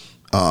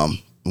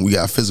 We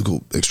got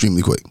physical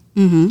extremely quick,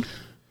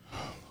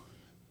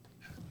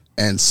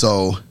 and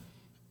so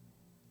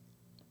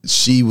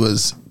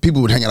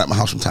people would hang out at my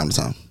house from time to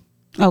time.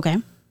 Okay.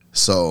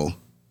 So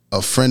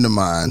a friend of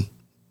mine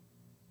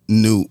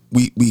knew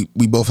we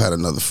both had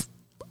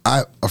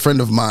a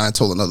friend of mine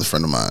told another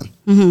friend of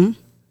mine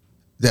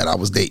that I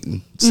was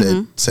dating,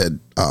 said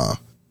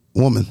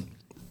woman.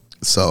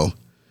 So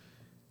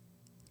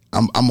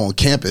I'm on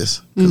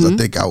campus because I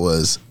think I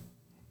was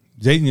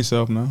Dating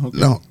yourself now? Okay.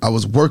 no, I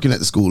was working at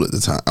the school at the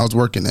time. I was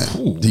working at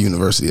the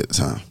university at the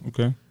time.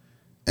 Okay.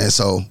 And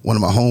so one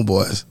of my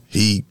homeboys,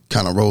 he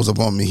kind of rose up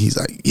on me. He's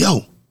like,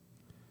 yo,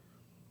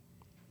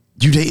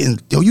 you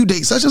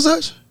date such and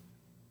such?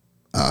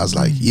 I was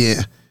like,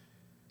 yeah.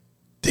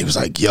 They was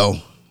like, yo,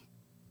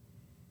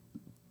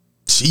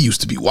 she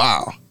used to be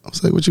wild. I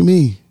was like, what you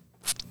mean?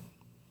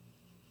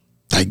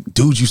 Like,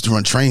 dudes used to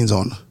run trains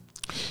on her.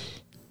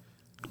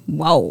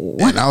 Whoa.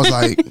 And I was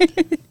like,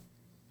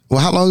 well,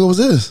 how long ago was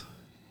this?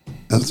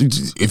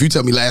 If you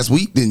tell me last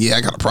week, then yeah,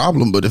 I got a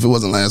problem. But if it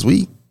wasn't last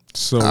week,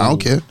 So I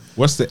don't care.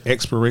 What's the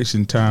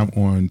expiration time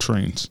on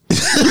trains?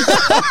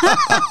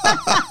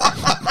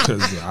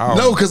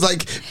 No, because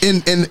like,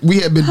 and we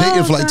had been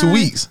dating for like 2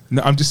 weeks.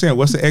 No, I'm just saying,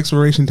 what's the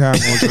expiration time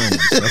on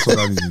trains? That's what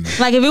I need to know.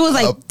 Like if it was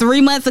like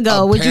 3 months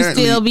ago, would you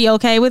apparently- still be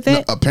okay with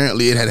it?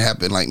 Apparently, it had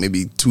happened like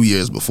maybe 2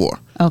 years before.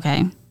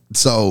 Okay.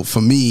 So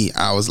for me,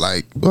 I was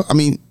like, well, I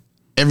mean,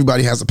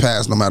 everybody has a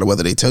past, no matter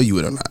whether they tell you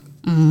it or not.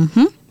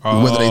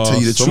 Whether they tell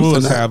you the some truth of or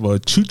us not. have a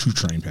choo-choo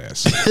train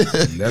pass.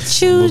 That's a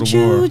Choo little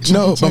choo. more.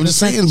 No, but I'm just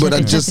saying, but I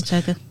just,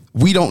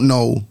 we don't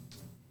know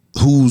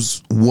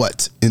who's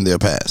what in their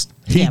past.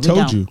 He Yeah, we told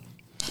don't. you.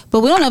 But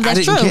we don't know if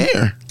that's I didn't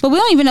true. care. But we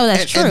don't even know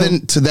that's true. And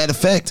then to that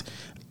effect,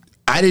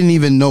 I didn't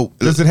even know.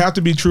 Does it have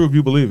to be true if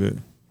you believe it?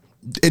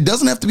 It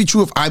doesn't have to be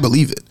true if I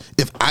believe it.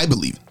 If I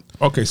believe it.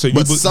 Okay, so you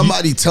But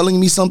somebody telling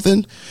me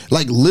something,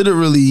 like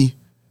literally,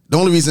 the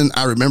only reason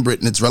I remember it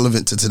and it's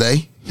relevant to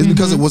today is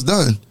because it was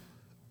done.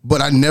 But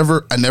I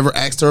never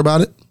asked her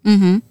about it.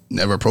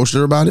 Never approached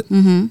her about it.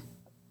 Went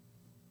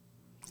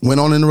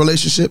on in a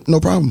relationship, no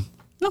problem.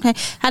 Okay.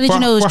 How did you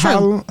know it was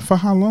true? For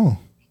how long?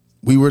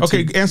 We were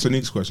Okay, answer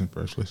Nick's question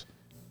first, please.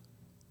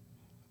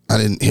 I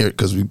didn't hear it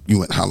because you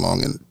went how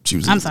long and she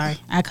was. I'm sorry.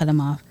 I cut him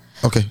off.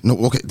 Okay, no,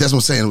 okay, that's what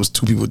I'm saying. It was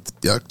two people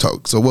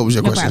talk. So what was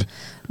your No question? problem.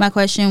 My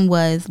question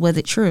was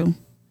it true?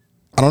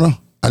 I don't know.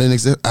 I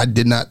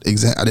did not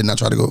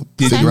try to go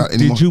figure out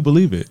anymore. Did you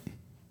believe it?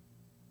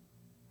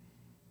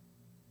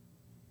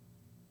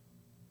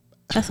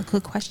 That's a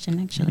good question,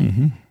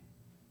 actually.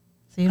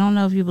 So you don't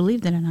know if you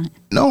believed it or not.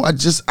 No, I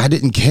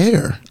didn't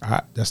care.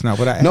 That's not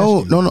what I asked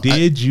No, you. no.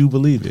 Did you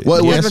believe it? Well,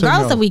 it was- Yes or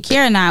Regardless no? if we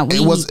care or not,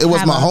 It was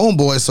my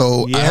homeboy,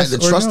 so I had Yes to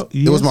or trust. no?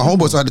 It was my Yes or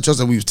homeboy, no? so I had to trust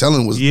that we was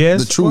telling was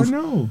Yes the truth. or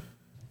no?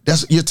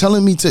 You're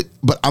telling me to,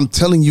 but I'm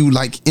telling you,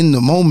 like in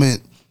the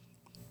moment,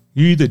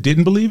 You either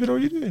didn't believe it or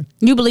you did.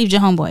 You believed your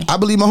homeboy. I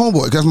believe my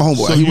homeboy. 'Cause that's my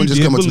homeboy. So He you wouldn't just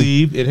did come up to me.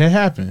 believe it had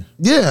happened.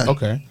 Yeah.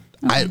 Okay.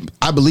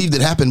 I believed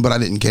it happened, but I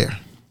didn't care.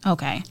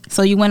 Okay.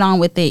 So you went on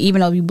with it even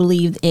though you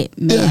believed it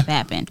may Yeah. have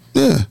happened.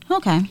 Yeah.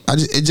 Okay.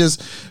 Because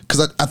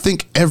I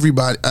think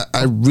everybody,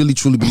 I really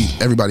truly believe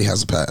everybody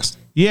has a past.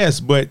 Yes,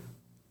 but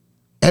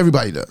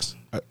Everybody does.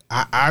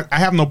 I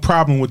have no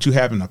problem with you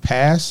having a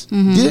past.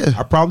 Yeah.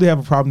 I probably have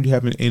a problem you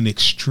having an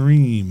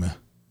extreme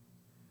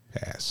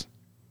past.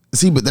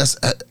 See, but that's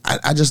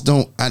I just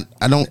don't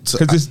I don't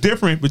Because it's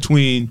different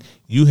between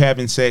you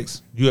having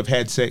sex. You have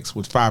had sex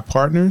with 5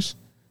 partners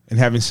and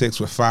having sex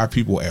with 5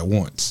 people at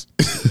once.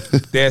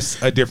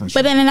 That's a difference.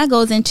 But then that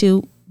goes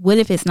into what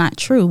if it's not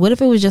true? What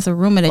if it was just a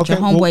rumor that Okay,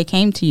 your homeboy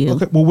came to you?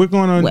 Okay, well we're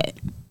going on. What?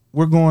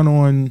 We're going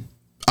on.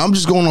 I'm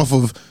just going off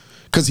of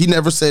because he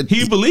never said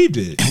He believed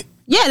it.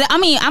 Yeah, I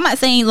mean, I'm not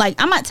saying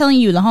I'm not telling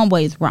you the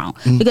homeboy is wrong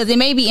Mm-hmm. because it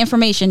may be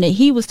information that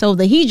he was told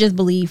that he just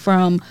believed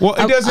from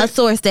a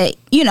source that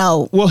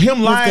Well, him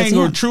was lying good to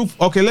or him. truth.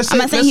 Okay, let's say. I'm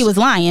not saying he was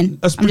lying.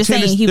 I'm just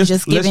saying he was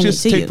just giving it to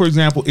Let's just take, you. for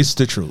example, it's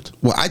the truth.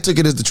 Well, I took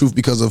it as the truth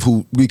because of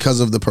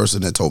the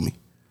person that told me.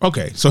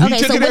 Okay, so he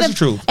took it as the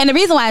truth. And the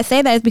reason why I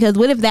say that is because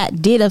what if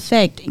that did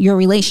affect your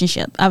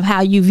relationship of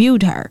how you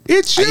viewed her?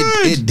 It should.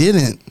 It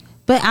didn't.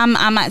 But I'm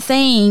not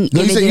saying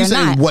No, it did or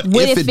not. What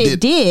if it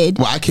did?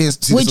 Well, I can't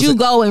see. Would you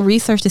go and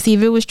research to see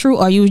if it was true,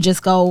 or you would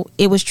just go,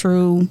 it was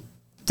true,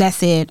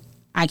 that's it,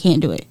 I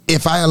can't do it?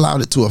 If I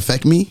allowed it to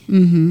affect me,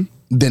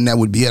 then that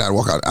would be it. I'd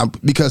walk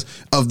out because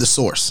of the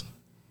source.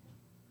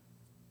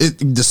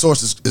 The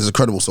source is a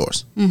credible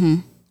source,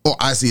 or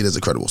I see it as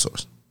a credible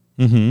source.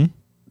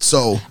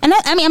 So, and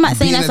I'm not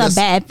saying that's a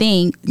bad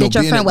thing that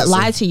your friend would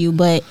lie to you,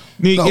 but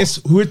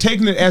we're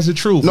taking it as a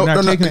truth. We're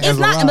not taking it as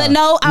a lie. But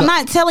I'm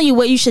not telling you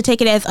what you should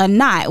take it as or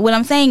not. What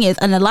I'm saying is,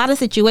 in a lot of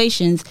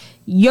situations,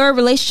 your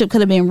relationship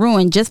could have been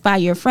ruined just by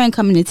your friend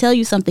coming to tell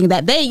you something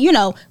that they,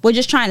 were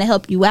just trying to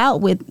help you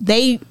out with.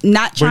 They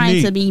not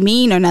trying to be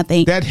mean or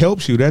nothing. That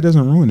helps you. That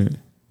doesn't ruin it.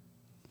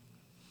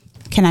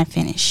 Can I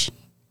finish?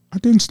 I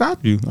didn't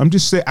stop you. I'm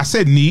just saying. I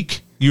said,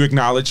 Neek, you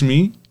acknowledged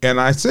me, and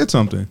I said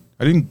something.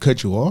 I didn't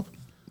cut you off.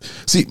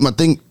 See, my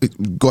thing.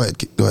 Go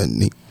ahead,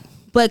 Neek.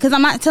 But because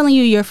I'm not telling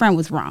you your friend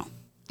was wrong.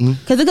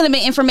 Because it could have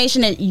been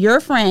information that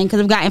your friend could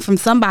have gotten from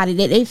somebody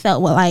that they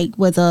felt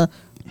was a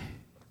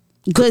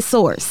good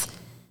source,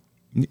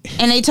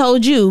 and they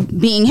told you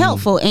being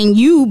helpful, and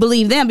you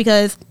believe them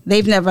because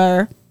they've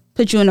never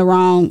put you in the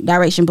wrong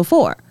direction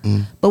before.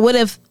 But what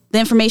if the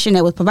information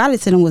that was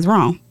provided to them was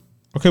wrong?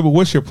 Okay, but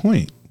what's your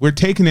point? We're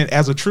taking it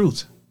as a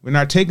truth. We're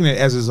not taking it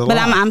as a lie. But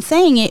I'm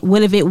saying it.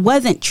 What if it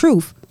wasn't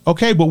truth?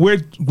 Okay, but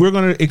we're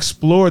going to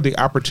explore the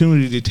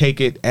opportunity to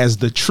take it as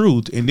the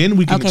truth, and then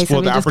we can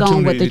explore the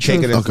opportunity to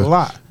take it as a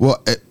lie.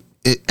 Well,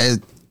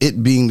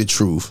 it being the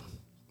truth,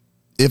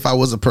 if I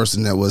was a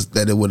person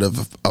that it would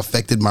have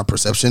affected my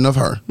perception of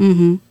her,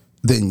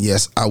 then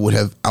yes, I would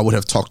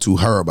have talked to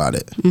her about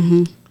it.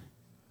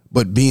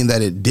 But being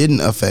that it didn't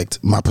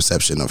affect my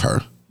perception of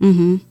her,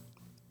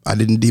 I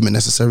didn't deem it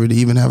necessary to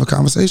even have a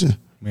conversation.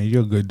 Man,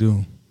 you're a good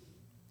dude.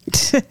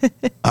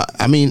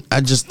 I mean, I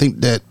just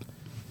think that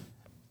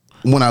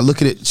when I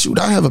look at it, shoot,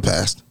 I have a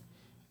past.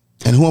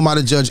 And who am I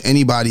to judge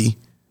anybody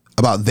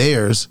about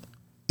theirs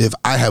if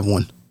I have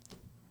one?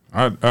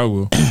 I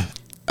will.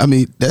 I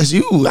mean, that's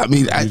you. I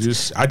mean, I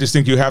just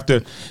think you have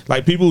to,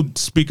 like, people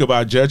speak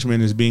about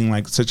judgment as being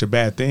like such a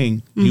bad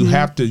thing. You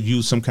have to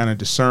use some kind of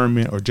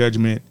discernment or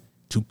judgment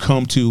to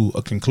come to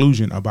a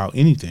conclusion about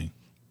anything.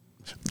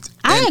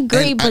 I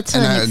agree, but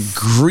I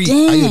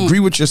agree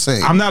what you're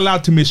saying. I'm not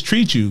allowed to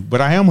mistreat you, but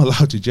I am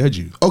allowed to judge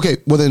you. Okay,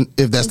 well then,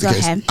 if that's the Go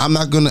case, ahead. I'm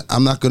not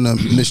gonna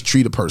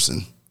mistreat a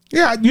person.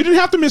 Yeah, you didn't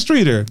have to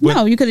mistreat her.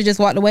 No, you could have just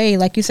walked away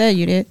like you said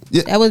you did.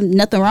 Yeah. There was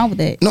nothing wrong with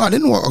it. No, I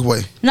didn't walk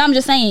away. No, I'm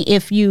just saying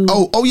if you.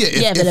 Oh yeah.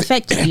 If it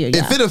affected you.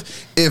 Yeah.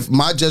 If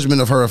my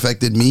judgment of her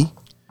affected me,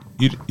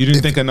 you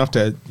didn't think enough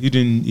to. You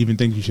didn't even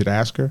think you should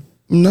ask her.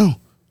 no.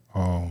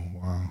 Oh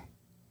wow,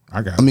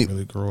 I gotta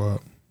really grow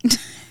up.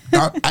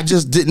 I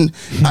just didn't.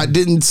 I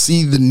didn't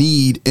see the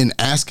need in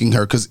asking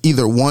her because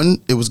either one,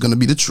 it was going to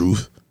be the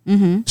truth.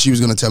 She was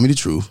going to tell me the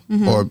truth,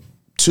 or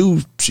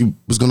two, she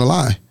was going to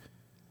lie.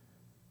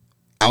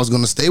 I was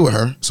going to stay with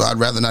her, so I'd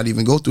rather not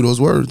even go through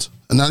those words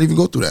and not even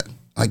go through that.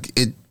 Like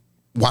it.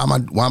 Why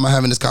am I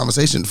having this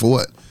conversation for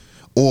what?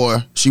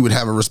 Or she would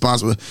have a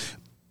response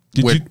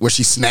where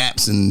she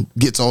snaps and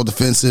gets all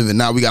defensive, and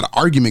now we got an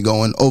argument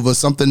going over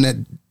something that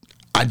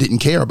I didn't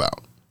care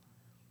about.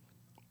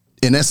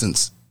 In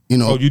essence.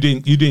 Oh, you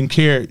didn't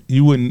care.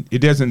 You wouldn't. It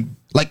doesn't.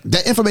 Like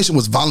that information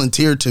was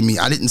volunteered to me.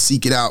 I didn't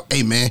seek it out.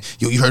 Hey man,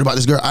 you heard about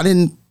this girl? I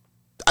didn't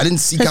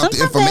seek out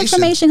the information. The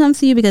information comes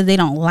to you because they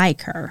don't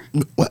like her.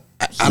 What?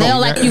 They don't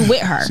like you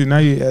with her. See, now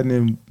you're adding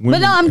in women. But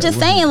no, I'm just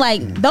saying,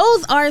 like,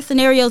 those are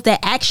scenarios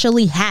that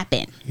actually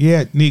happen.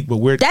 Yeah, Neek,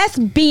 but that's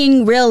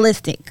being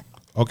realistic.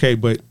 Okay,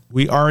 but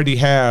we already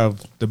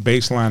have the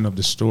baseline of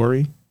the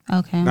story.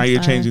 Okay. Now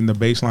you're changing the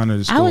baseline of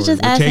the story. I was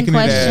just asking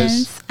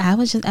questions. I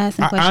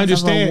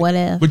understand. What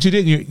if? But you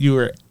didn't. You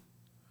were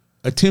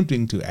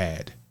attempting to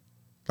add.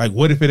 Like,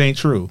 what if it ain't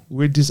true?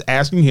 We're just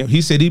asking him.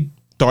 He said he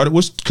thought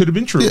it could have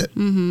been true. Yeah,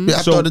 yeah,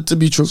 I thought it to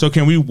be true. So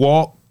can we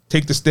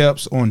take the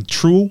steps on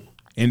true,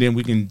 and then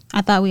we can.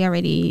 I thought we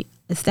already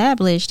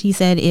established. He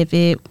said if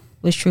it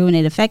was true and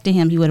it affected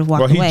him, he would have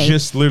walked away. He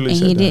just literally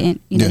said that. And he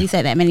didn't. You know, he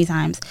said that many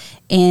times.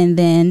 And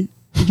then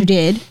you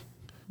did.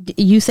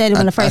 You said it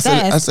when the first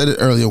asked. I said it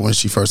earlier when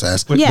she first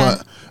asked. But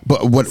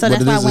what? So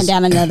that's why I went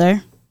down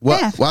another.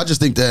 Well, I just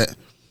think that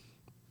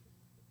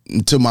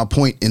to my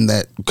point in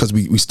that because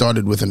we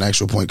started with an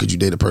actual point. Could you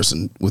date a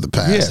person with a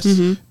past?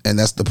 Yes. And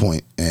that's the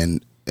point.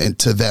 And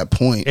to that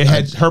point,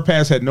 her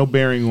past had no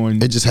bearing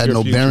on. It just had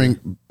no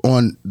bearing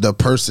on the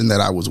person that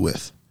I was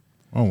with.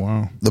 Oh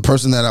wow! The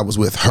person that I was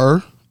with,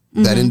 her,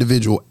 that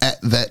individual at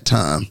that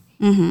time.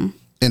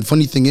 And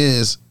funny thing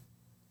is,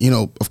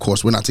 of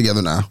course, we're not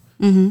together now.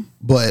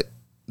 But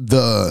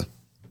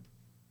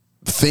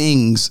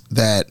things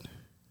that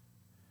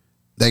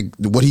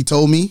what he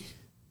told me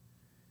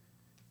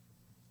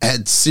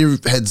had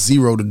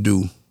zero to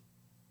do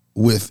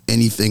with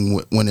anything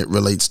when it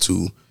relates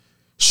to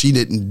she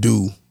didn't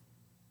do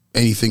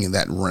anything in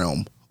that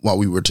realm while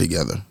we were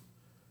together.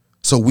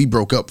 So we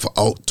broke up for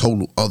all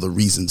total other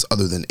reasons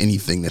other than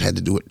anything that had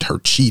to do with her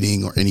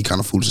cheating or any kind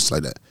of foolishness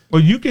like that.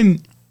 Well,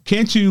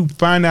 can't you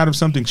find out if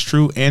something's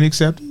true and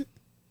accept it?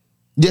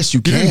 Yes, you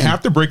You can. didn't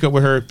have to break up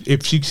with her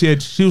if she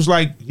said, she was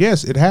like,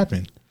 yes, it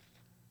happened.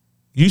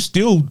 You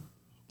still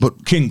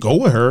can go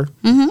with her.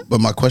 But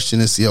my question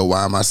is, CL,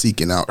 why am I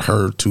seeking out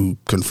her to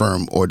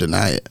confirm or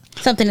deny it?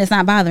 Something that's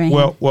not bothering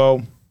him.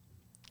 Well,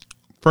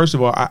 first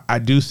of all, I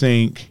do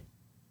think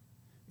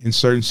in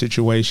certain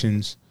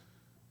situations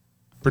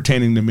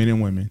pertaining to men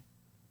and women,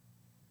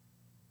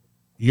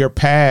 your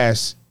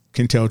past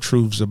can tell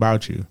truths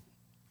about you,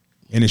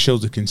 and it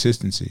shows the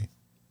consistency.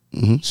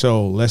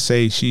 So let's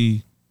say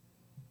she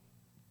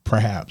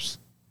perhaps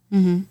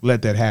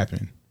let that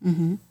happen.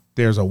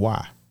 There's a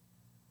why.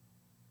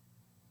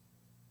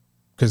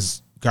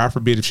 Because God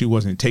forbid if she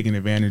wasn't taken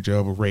advantage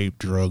of or raped,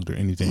 drugged, or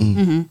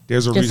anything,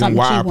 there's a Just reason something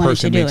why she a wanted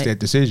person to do makes it. that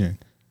decision.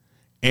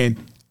 And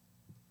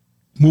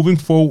moving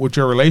forward with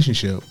your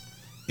relationship,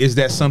 is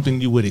that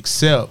something you would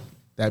accept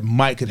that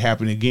could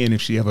happen again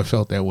if she ever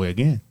felt that way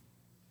again?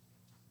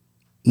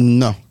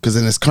 No, because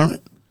then it's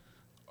current.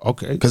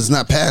 Okay. Because it's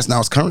not past, now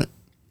it's current.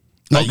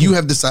 Now Okay. you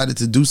have decided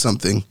to do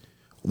something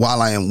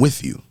while I am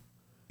with you.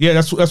 Yeah,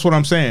 that's what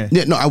I'm saying.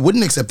 Yeah, no, I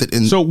wouldn't accept it.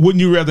 So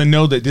wouldn't you rather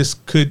know that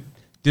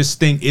this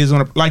thing is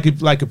on a, like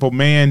if a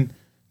man,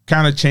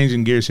 kind of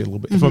changing gears here a little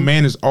bit, if a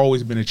man has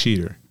always been a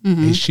cheater,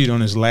 he's cheated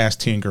on his last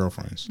 10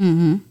 girlfriends,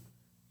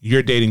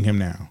 you're dating him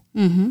now.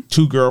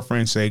 2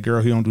 girlfriends say,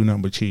 girl, he don't do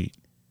nothing but cheat.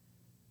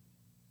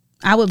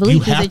 I would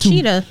believe he's a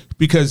cheater.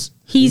 Because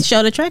He's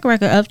showed a track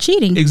record of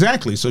cheating.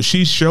 exactly. So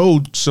she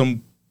showed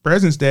some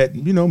presence that,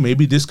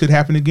 maybe this could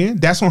happen again.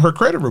 That's on her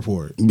credit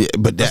report. Yeah,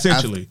 but that,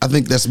 Essentially. I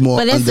think that's more.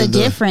 But it's under a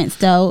difference,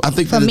 though. I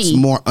think for that me. it's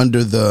more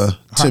under the.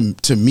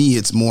 To me,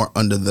 it's more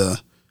under the.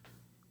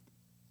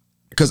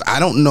 Because I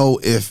don't know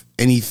if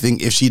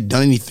she had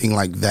done anything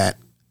like that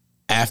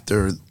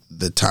after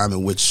the time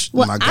in which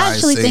Well, my I guy is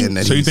actually saying think-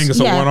 that. So you think it's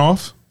a Yeah.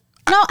 one-off?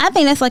 No, I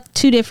think that's like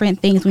 2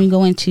 different things when you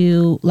go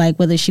into like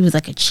whether she was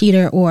like a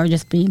cheater or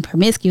just being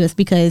promiscuous.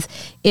 Because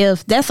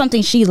if that's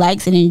something she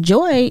likes and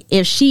enjoy,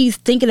 if she's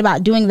thinking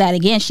about doing that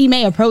again, she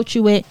may approach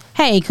you with,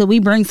 "Hey, could we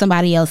bring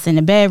somebody else in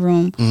the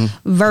bedroom?"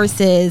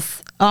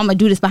 Versus, "Oh, I'm gonna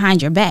do this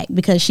behind your back,"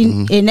 because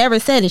it never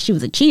said that she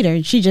was a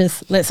cheater. She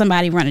just let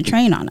somebody run a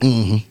train on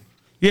her.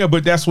 Yeah,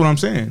 but that's what I'm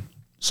saying.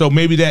 So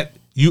maybe that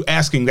you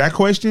asking that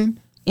question.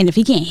 And if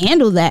he can't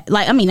handle that,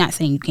 like, I mean, not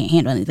saying you can't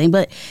handle anything,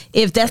 but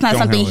if that's not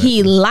Don't something handle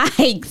he that,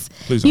 likes,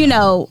 Please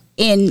don't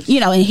in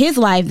his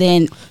life,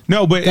 then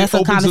No, but that's it a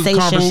opens the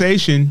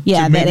conversation yeah,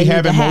 to that maybe they need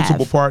having to have.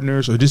 multiple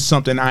partners, or just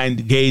something I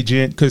engage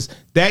in. Because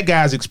that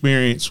guy's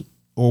experience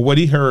or what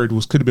he heard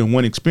could have been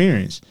one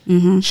experience.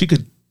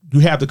 You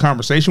have the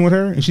conversation with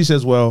her, and she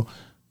says, "Well,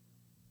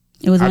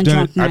 It was I've one done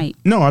drunk it.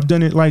 night. I've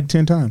done it like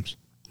 10 times."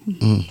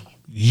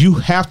 You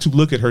have to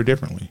look at her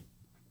differently.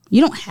 You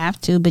don't have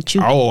to, but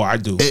you Oh, I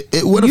do.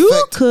 It would you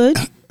affect. could.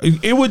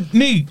 It would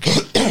need,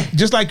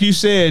 just like you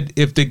said,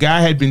 if the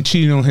guy had been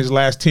cheating on his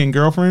last 10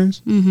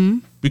 girlfriends,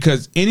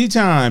 because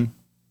anytime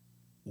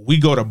we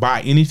go to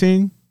buy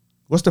anything,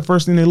 what's the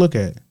first thing they look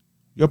at?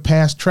 Your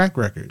past track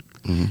record.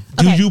 Do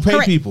Okay, you pay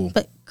correct. people?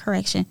 But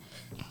correction,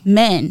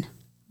 men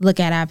look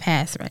at our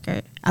past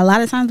record. A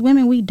lot of times,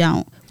 women, we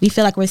don't. We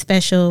feel like we're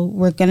special.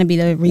 We're going to be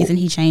the reason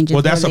he changes.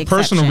 Well, that's We're a the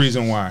personal exception.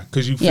 reason why,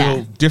 because you feel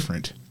Yeah.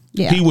 different.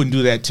 Yeah. He wouldn't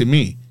do that to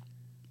me.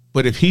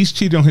 But if he's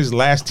cheated on his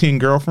last 10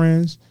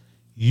 girlfriends,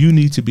 you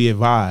need to be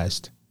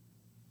advised.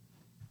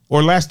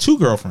 Or last 2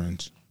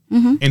 girlfriends.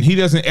 And he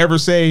doesn't ever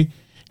say,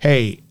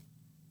 "Hey,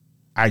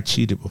 I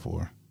cheated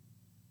before."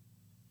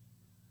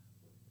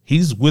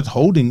 He's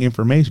withholding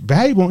information,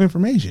 valuable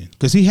information,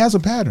 because he has a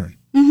pattern.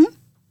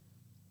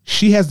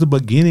 She has the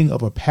beginning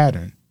of a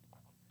pattern.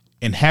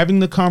 And having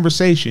the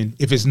conversation,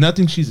 if it's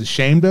nothing she's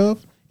ashamed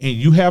of and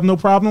you have no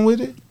problem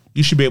with it,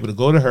 you should be able to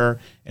go to her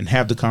and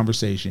have the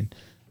conversation.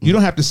 You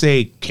don't have to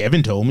say,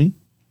 "Kevin told me.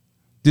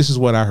 This is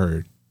what I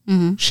heard."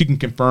 She can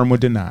confirm or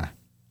deny.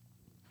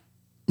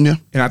 Yeah.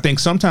 And I think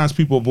sometimes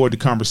people avoid the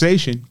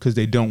conversation because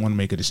they don't want to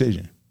make a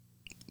decision.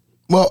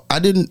 Well, I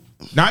didn't.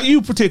 Not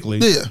you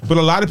particularly, Yeah. but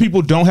a lot of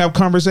people don't have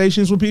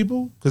conversations with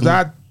people because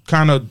I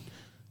kind of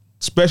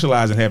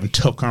specialize in having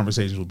tough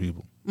conversations with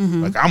people.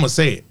 Like, I'm going to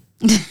say it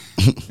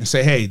and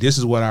say, "Hey, this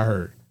is what I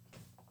heard."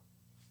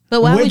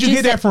 But why Where'd would you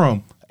get say- that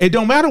from? It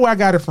don't matter where I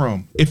got it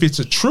from. If it's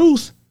a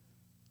truth,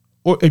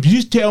 or if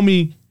you tell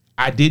me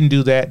I didn't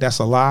do that, that's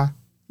a lie.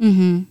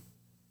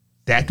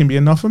 That can be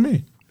enough for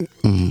me.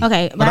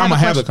 Okay, But I'm gonna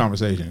have the question.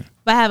 conversation.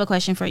 But I have a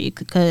question for you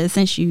because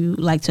since you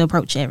like to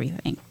approach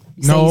everything,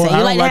 No, you I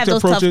don't like to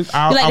those approach tough, it.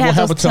 I you like will to have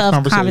have those a tough tough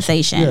conversation.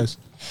 conversations. Yes.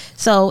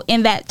 So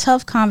in that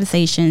tough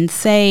conversation,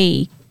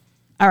 say,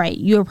 all right,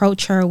 you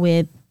approach her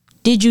with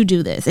did you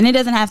do this? And it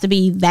doesn't have to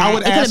be that. I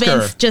would it could ask have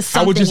been her. just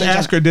something. I would just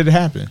ask her, did it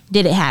happen?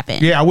 Did it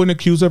happen? Yeah, I wouldn't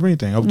accuse her of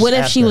anything. I would What just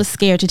if ask she her. was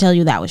scared to tell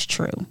you that was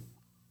true?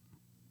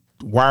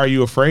 Why are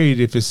you afraid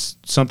if it's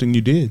something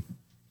you did?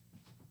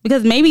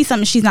 Because maybe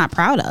something she's not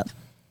proud of.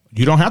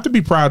 You don't have to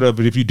be proud of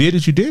it. If you did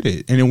it, you did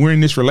it. And then we're in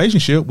this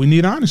relationship, we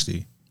need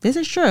honesty. This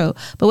is true.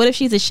 But what if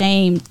she's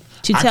ashamed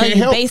to I tell can't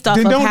you help. based off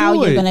Then of don't how do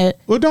you're it. gonna?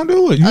 Well, don't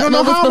do it. You don't know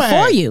it was how I'm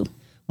before at. you,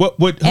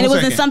 What? and it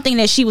wasn't something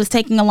that she was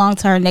taking along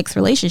to her next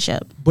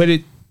relationship. But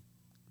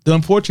the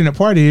unfortunate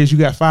part is you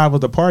got 5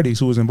 other parties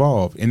who was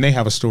involved, and they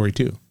have a story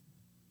too.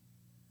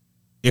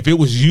 If it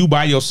was you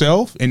by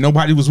yourself and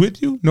nobody was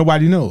with you,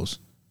 nobody knows.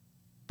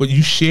 But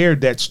you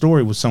shared that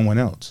story with someone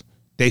else.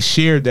 They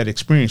shared that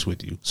experience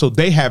with you, so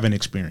they have an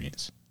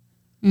experience.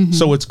 Mm-hmm.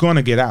 So it's going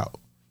to get out.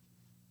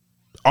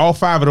 All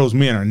 5 of those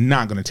men are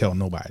not going to tell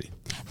nobody.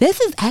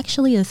 This is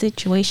actually a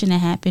situation that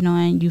happened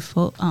on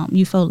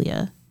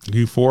Euphoria.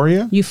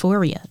 Euphoria?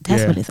 Euphoria.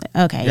 That's Yeah. what it's.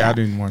 Okay. Yeah, I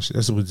didn't watch it.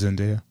 That's with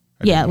Zendaya.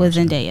 Yeah, it was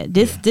Zendaya.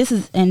 This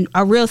is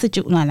a real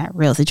situation. Well, not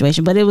real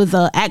situation, but it was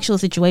an actual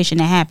situation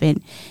that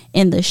happened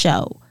in the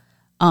show.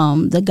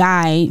 The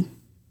guy,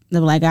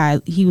 the black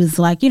guy, he was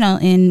like,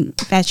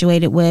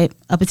 infatuated with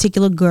a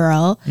particular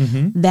girl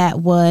that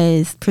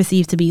was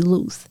perceived to be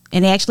loose,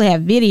 and they actually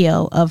have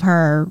video of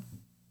her,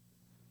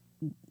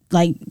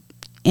 like,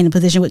 in a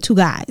position with 2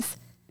 guys.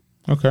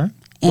 Okay.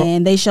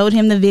 And they showed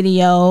him the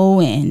video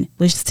and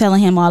was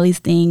telling him all these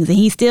things, and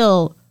he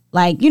still,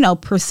 like,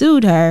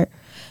 pursued her,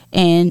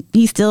 and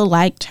he still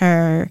liked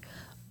her,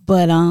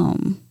 but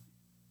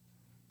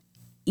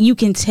you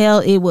can tell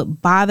it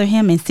would bother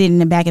him and sit in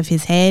the back of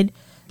his head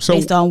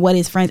based on what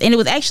his friends, and it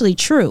was actually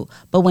true.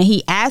 But when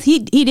he asked, he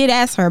did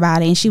ask her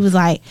about it, and she was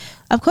like,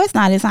 "Of course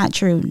not. It's not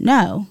true.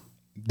 No."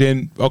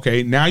 Then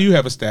okay, now you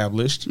have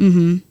established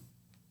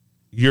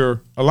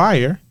you're a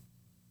liar.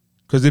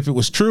 Because if it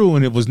was true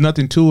and it was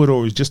nothing to it,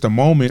 or it was just a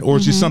moment, or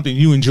it's just something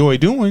you enjoy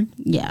doing,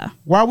 Yeah.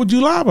 why would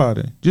you lie about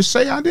it? Just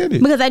say I did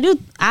it. Because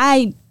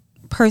I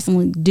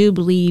personally do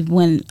believe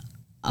when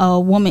a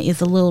woman is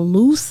a little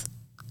loose,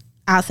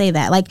 I'll say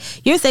that. Like,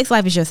 your sex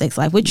life is your sex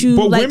life. What you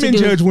But like women to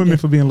do judge women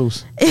for being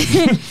loose.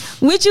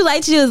 what you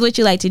like to do is what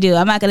you like to do.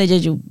 I'm not going to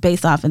judge you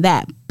based off of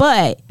that.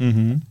 But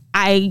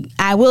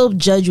I will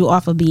judge you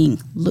off of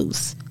being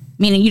loose,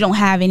 meaning you don't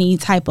have any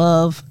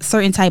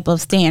certain type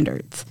of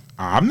standards.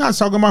 I'm not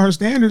talking about her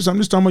standards. I'm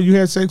just talking about you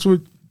had sex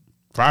with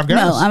 5 guys.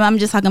 No, I'm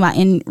just talking about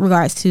in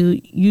regards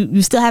to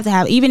you still have to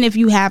have, even if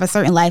you have a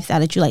certain lifestyle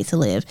that you like to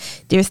live,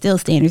 there's still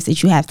standards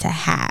that you have to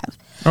have.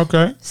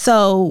 Okay.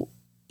 So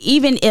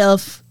even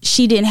if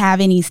she didn't have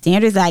any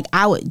standards, like,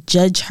 I would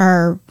judge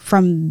her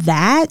from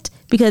that,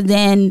 because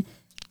then,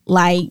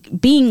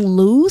 like, being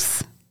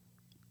loose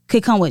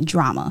could come with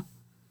drama.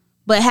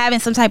 But having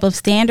some type of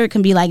standard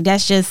can be like,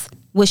 that's just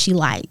what she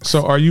likes.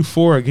 So are you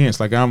for or against?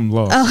 Like, I'm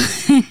lost.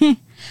 Oh.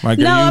 Like,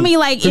 No, I mean,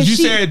 like, because if you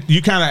she- said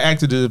you kind of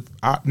acted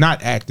as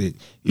not acted.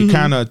 You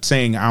kind of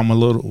saying I'm a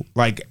little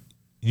like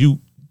you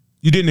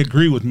didn't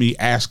agree with me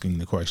asking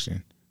the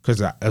question because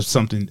of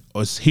something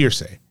was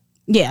hearsay.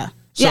 Yeah.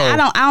 So- I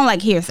don't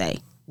like hearsay.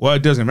 Well,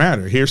 it doesn't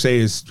matter. Hearsay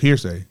is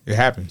hearsay. It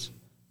happens.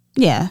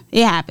 Yeah,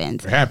 it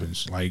happens. It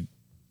happens. Like,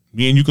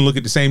 me and you can look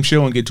at the same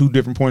show and get 2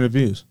 different point of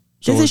views.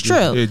 So This is it just-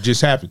 true. It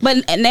just happens.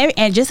 But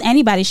and just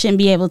anybody shouldn't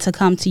be able to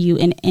come to you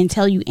and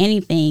tell you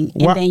anything,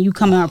 and Why- then you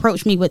come and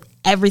approach me with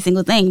every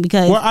single thing,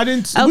 because well, I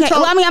didn't. Okay,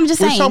 well, I mean, I'm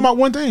just we're saying. talking about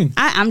one thing.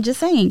 I'm just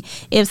saying,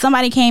 if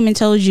somebody came and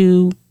told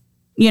you,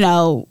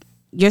 your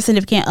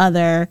significant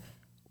other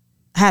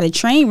had a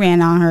train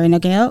ran on her, and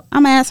okay, I'm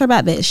gonna ask her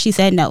about this. She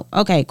said no.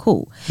 Okay,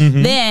 cool.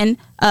 Then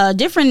a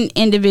different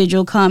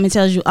individual come and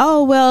tells you,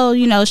 oh, well,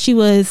 she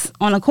was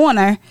on a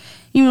corner.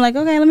 You're like,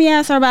 okay, let me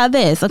ask her about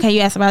this. Okay, you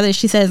ask her about this.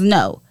 She says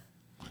no.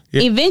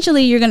 Yeah.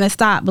 Eventually, you're gonna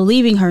stop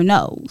believing her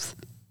no's.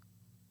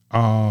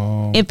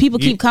 If people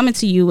keep coming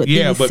to you with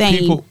the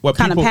same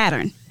kind of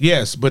pattern.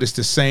 Yes, but it's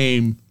the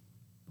same.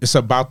 It's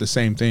about the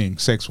same thing.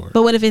 Sex work.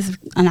 But what if it's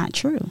not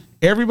true?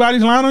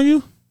 Everybody's lying on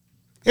you.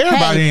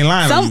 Everybody Hey, ain't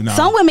lying on you now.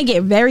 Some women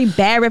get very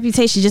bad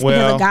reputation just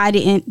because a guy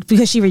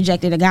because she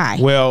rejected a guy.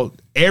 Well,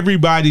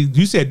 everybody.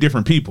 You said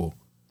different people.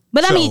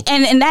 But I mean,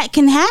 and that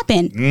can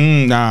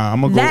happen. Nah,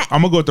 I'm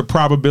gonna go with the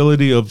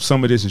probability of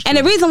some of this is true. And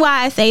the reason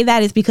why I say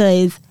that is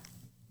because,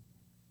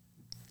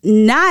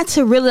 not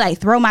to really like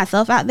throw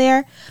myself out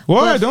there.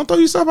 What? Don't throw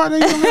yourself out there.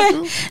 You don't have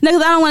to. No,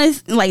 because I don't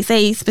want to like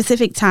say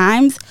specific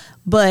times,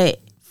 but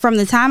from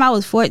the time I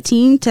was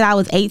 14 till I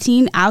was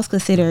 18, I was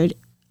considered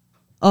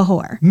a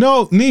whore.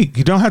 No, Neek,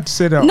 you don't have to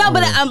say that. No,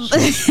 but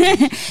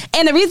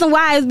and the reason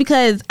why is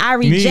because I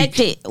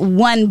rejected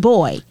one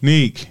boy.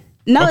 Neek.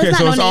 No, okay, it's not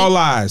so no it's all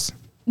lies.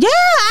 Yeah,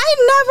 I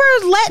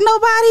never let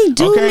nobody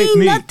do me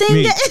Neek, nothing.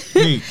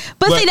 Neek,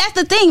 but see, that's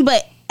the thing.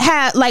 But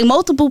had like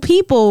multiple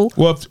people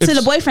to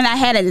the boyfriend I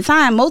had at the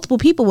time, multiple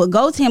people would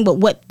go to him with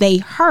what they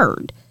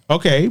heard.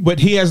 Okay, but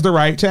he has the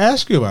right to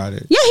ask you about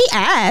it. Yeah, he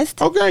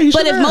asked. Okay, you should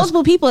but if ask.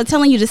 multiple people are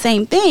telling you the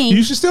same thing,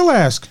 You should still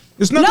ask.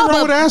 There's nothing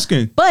wrong with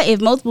asking. But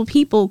if multiple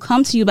people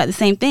come to you about the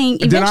same thing,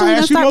 Then eventually I you're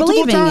asked you gonna start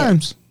multiple believing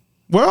times.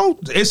 Well,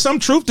 it's some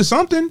truth to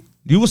something.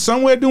 You were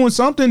somewhere doing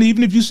something,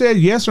 even if you said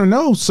yes or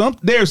no.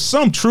 There's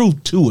some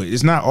truth to it.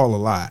 It's not all a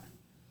lie.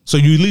 So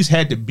you at least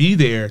had to be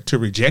there to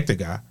reject the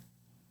guy,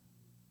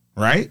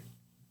 right?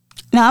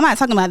 No, I'm not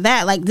talking about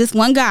that. Like, this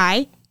one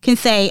guy can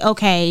say,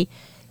 okay,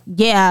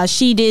 yeah,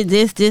 she did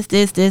this.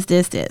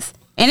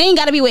 And it ain't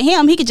got to be with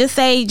him. He could just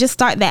say, just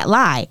start that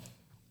lie.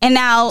 And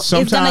now it's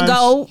going to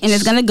go, and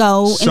it's going to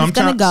go, and it's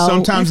going to go.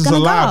 Sometimes it's a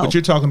lie, but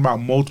you're talking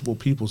about multiple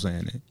people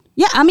saying it.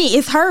 Yeah, I mean,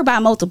 it's heard by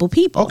multiple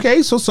people.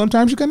 Okay, so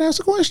sometimes you can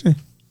ask a question.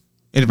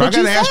 And if I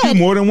got to ask you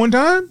more than one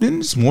time, then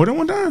it's more than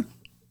one time.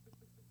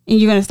 And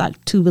you're going to start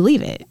to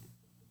believe it.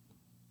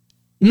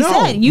 You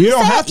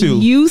don't have to.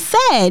 You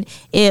said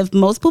if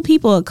multiple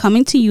people are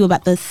coming to you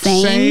about the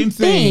same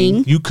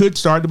thing, you could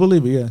start to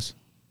believe it, yes.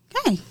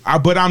 Okay.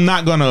 But I'm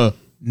not going to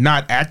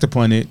not act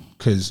upon it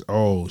because,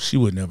 she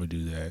would never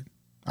do that.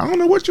 I don't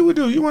know what you would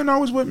do. You weren't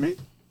always with me.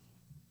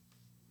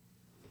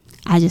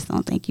 I just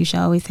don't think you should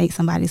always take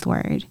somebody's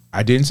word.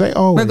 I didn't say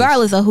always.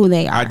 Regardless of who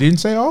they are. I didn't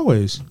say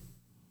always.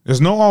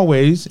 There's no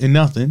always in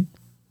nothing.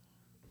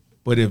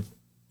 But if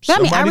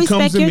somebody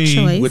comes to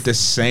me with the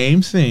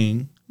same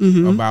thing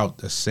about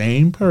the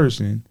same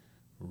person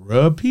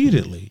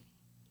repeatedly,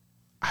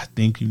 I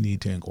think you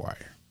need to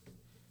inquire.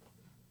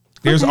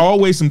 There's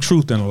always some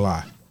truth in a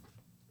lie.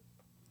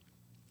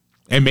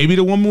 And maybe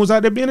the woman was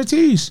out there being a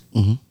tease.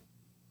 Mm-hmm.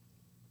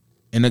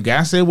 And the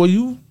guy said, well,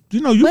 you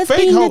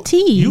fake hoe.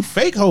 You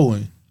fake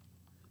hoeing.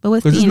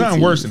 Because there's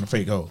nothing worse than a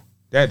fake hoe.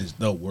 That is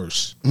the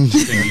worst thing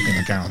you can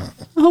encounter.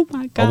 Oh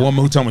my God. A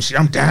woman who told me,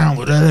 I'm down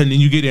with her. And then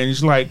you get there and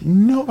she's like,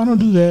 no, I don't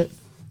do that.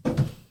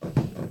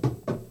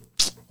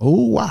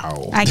 Oh,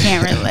 wow. I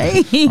can't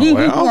relate.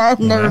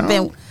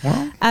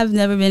 I've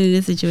never been in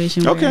this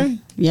situation. Okay.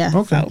 Yeah.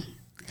 Okay. So.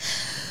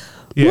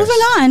 Yes.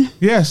 Moving on.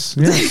 Yes.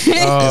 Is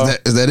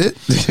that it?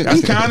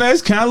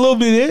 That's kind of a little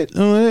bit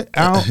it.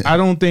 I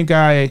don't think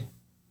I.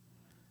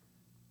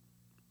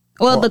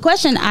 Well, the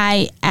question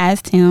I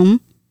asked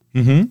him,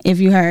 if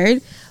you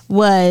heard,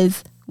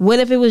 was, what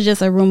if it was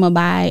just a rumor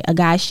by a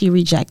guy she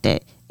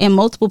rejected and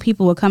multiple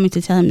people were coming to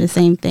tell him the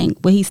same thing?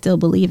 Would he still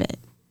believe it?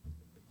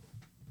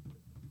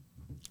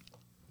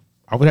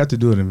 I would have to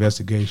do an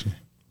investigation.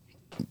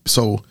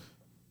 So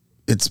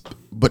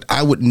but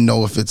I wouldn't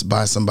know if it's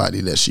by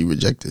somebody that she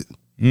rejected.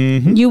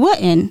 Mm-hmm. You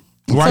wouldn't.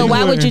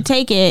 Why would you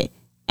take it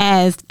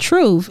as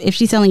truth if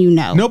she's telling you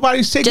no?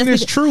 Nobody's taking it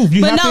as truth.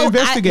 You have to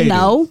investigate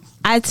it.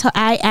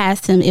 I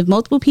asked him if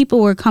multiple people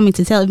were coming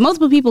to if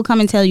multiple people come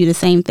and tell you the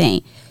same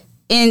thing,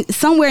 and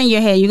somewhere in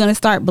your head you're going to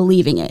start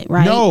believing it,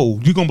 right? No,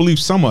 you're going to believe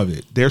some of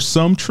it. There's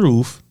some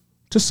truth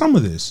to some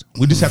of this.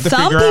 We just have to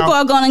figure out. Some people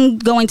are going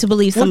to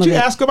believe some of it. What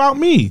you ask about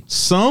me? There's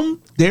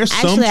some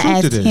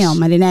truth to this. I asked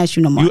him. I didn't ask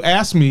you no more. You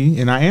asked me,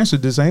 and I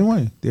answered the same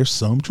way. There's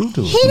some truth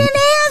to it. He didn't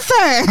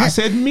answer. I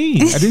said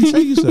me. I didn't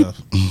say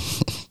Yusuf.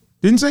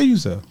 Didn't say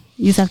Yusuf.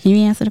 Yusuf, can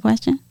you answer the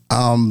question?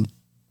 I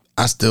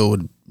still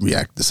would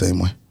react the same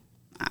way.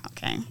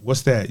 Okay.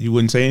 What's that? You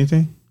wouldn't say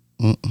anything?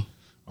 Mm-mm.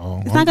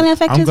 Oh, it's not going to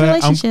affect his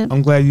relationship.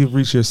 I'm glad you've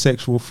reached your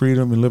sexual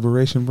freedom and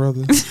liberation,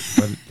 brother.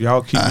 But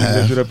y'all keep me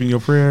lifted up in your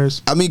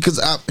prayers. I mean, because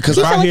I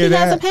hear that.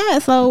 Has a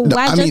past, so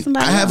why judge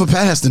somebody? I have a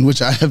past in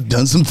which I have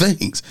done some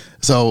things.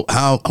 So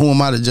who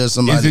am I to judge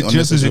somebody? Is it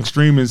just as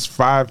extreme as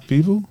 5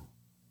 people?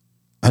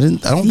 I don't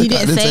think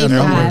I didn't say it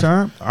one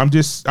time. I'm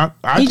just.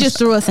 He just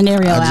threw a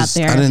scenario out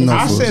there. I didn't know.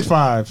 I said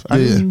 5.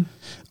 I've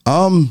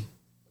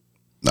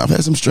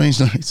had some strange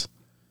nights.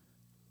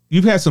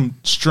 You've had some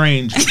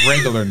strange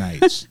regular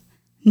nights.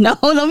 No,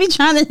 don't be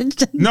trying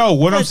to. No,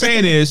 what I'm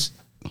saying is,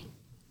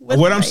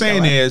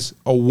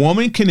 a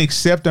woman can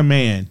accept a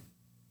man.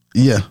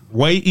 Yeah.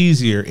 Way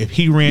easier if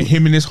him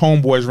and his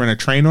homeboys ran a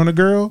train on a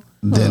girl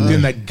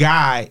than the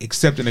guy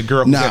accepting a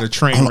girl who had a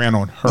train ran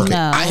on her. Okay.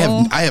 No.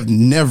 I have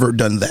never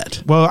done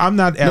that. Well, I'm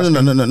not asking.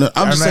 No.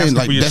 I'm just saying,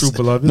 like,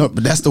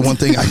 but that's the one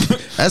thing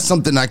that's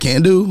something I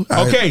can do.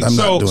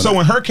 So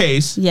in her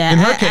case,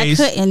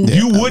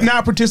 you would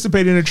not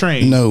participate in a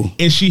train. No.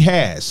 And she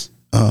has.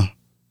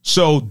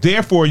 So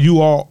therefore,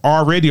 you all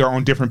already are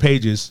on different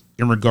pages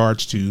in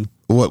regards to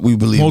what we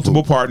believe,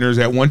 multiple partners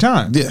at one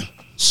time. Yeah.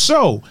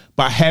 So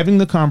by having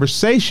the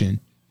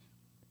conversation,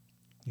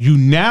 you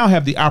now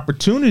have the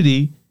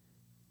opportunity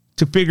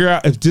to figure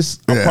out if this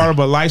a part of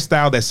a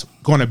lifestyle that's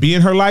going to be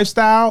in her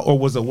lifestyle, or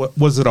was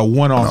it a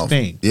one-off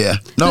thing? Yeah,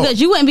 no, because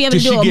you wouldn't be able to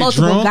do it with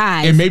multiple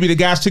guys, and maybe the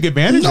guys took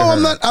advantage. No, of her.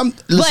 I'm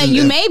not. Listen, but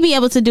you may be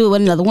able to do it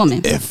with another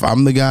woman. If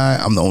I'm the guy,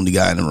 I'm the only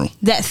guy in the room.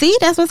 That's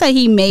what I say.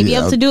 He may be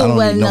able to do it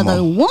with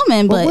another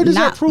woman, but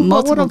not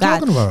multiple guys.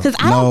 Because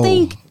I don't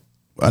think.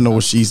 I know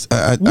where she's.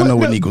 I know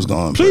where Nico's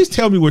going. Please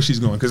tell me where she's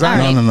going, because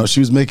No. She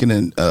was making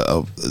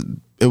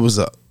it was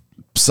a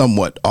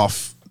somewhat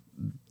off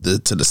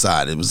to the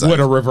side. It was like,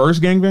 a reverse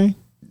gangbang.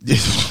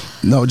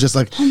 No, just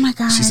like, oh my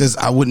God. She says,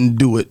 I wouldn't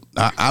do it.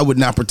 I would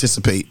not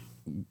participate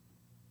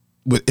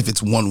if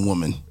it's one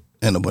woman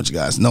and a bunch of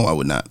guys. No, I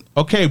would not.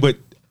 Okay, but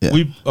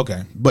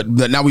But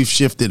now we've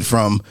shifted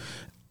from,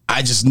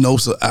 I just know,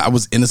 so I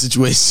was in a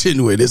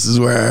situation where this is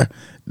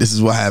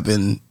what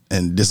happened,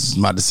 and this is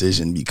my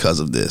decision because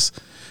of this.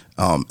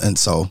 And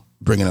so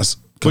bringing us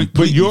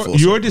But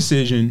your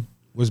decision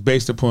was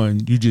based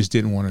upon you just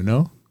didn't want to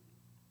know.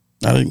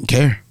 I didn't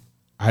care.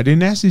 I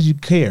didn't ask did you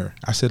care.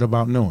 I said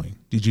about knowing.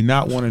 Did you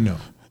not want to know?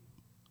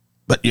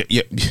 But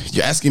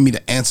you're asking me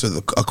to answer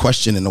a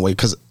question in a way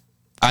because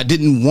I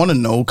didn't want to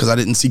know because I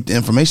didn't seek the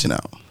information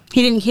out.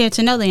 He didn't care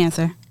to know the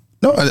answer.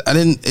 No, I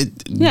didn't.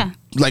 Yeah.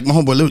 Like my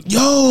homeboy,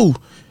 yo,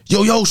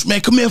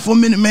 man, come here for a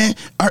minute, man.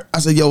 I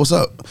said, yo, what's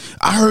up?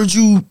 I heard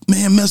you,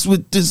 man, mess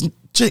with this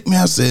chick,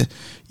 man. I said,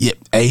 yeah,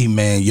 hey,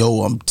 man,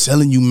 yo, I'm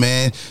telling you,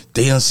 man,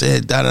 they done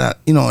said da.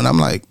 And I'm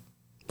like,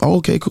 oh,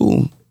 okay,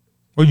 cool.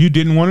 Well, you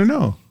didn't want to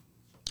know.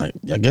 I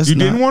guess you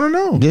not. didn't want to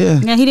know. Yeah.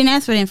 Yeah, he didn't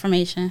ask for the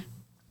information.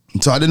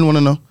 So I didn't want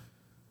to know.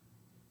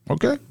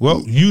 Okay.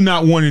 Well, you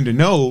not wanting to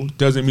know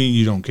doesn't mean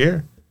you don't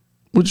care.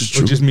 Which is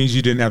true. It just means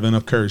you didn't have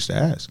enough courage to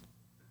ask.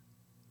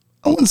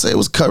 I wouldn't say it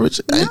was courage.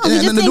 No, It he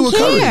had just nothing to do didn't with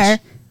care.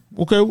 courage.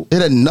 Okay.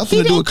 It had nothing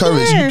He to do with didn't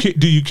courage. care.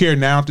 Do you care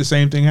now if the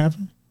same thing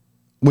happened?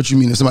 What you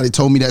mean? If somebody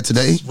told me that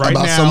today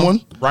about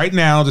someone? Right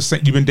now,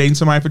 you've been dating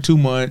somebody for 2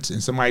 months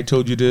and somebody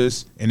told you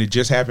this and it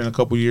just happened a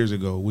couple years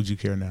ago. Would you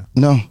care now?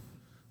 No.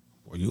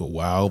 Well, you a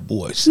wild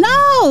boy.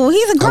 No,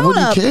 he's a I grown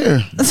wouldn't up. care.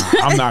 Nah,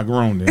 I'm not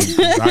grown then. 'Cause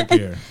I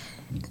care.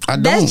 I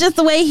don't. That's just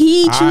the way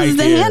he I chooses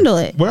to care. handle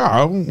it.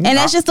 Well, And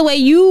that's just the way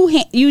you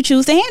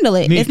choose to handle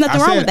it. There's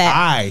nothing wrong with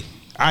that.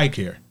 I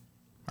care.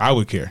 I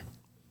would care.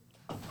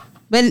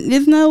 But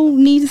there's no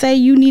need to say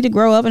you need to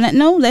grow up. And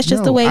no, that's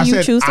just the way I you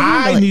said choose to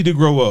handle I it. need to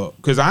grow up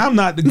because I'm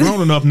not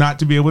grown enough not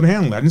to be able to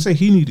handle it. I didn't say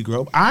he need to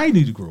grow up. I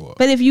need to grow up.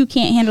 But if you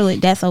can't handle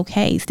it, that's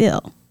okay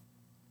still.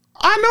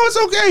 I know it's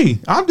okay.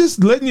 I'm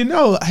just letting you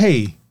know.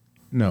 Hey,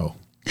 no.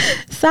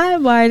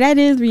 Sidebar, that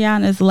is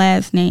Rihanna's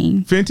last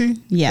name. Fenty?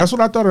 Yeah. That's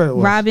what I thought it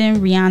was. Robin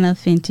Rihanna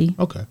Fenty.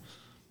 Okay.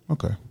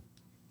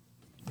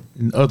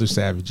 And other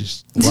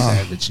savage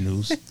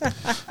news.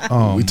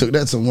 We took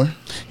that somewhere.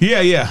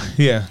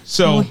 Yeah.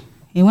 So,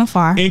 It went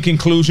far. in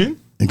conclusion,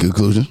 In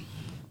conclusion,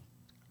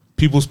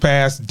 people's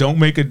past don't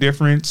make a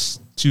difference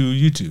to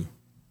you two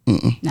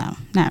No,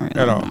 not really.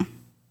 at all. no.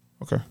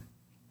 Okay.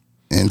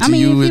 and to I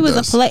mean, you, if he it was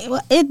does. a play,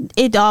 well,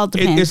 it all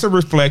depends. It's a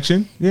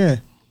reflection. Yeah.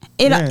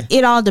 yeah.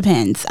 It all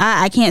depends.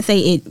 I can't say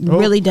it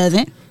really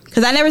doesn't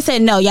because I never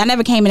said no. Y'all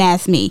never came and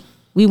asked me.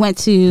 We went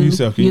to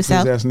Yourself. Can you please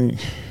yourself. ask me?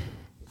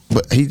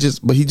 But he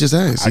just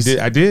asked.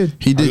 I did.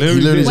 He did. I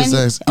He literally When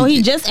just asked.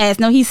 he just asked.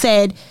 No, he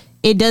said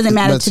it doesn't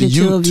matter But to the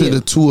two of to you.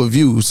 the two of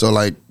you. So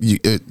like,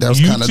 that was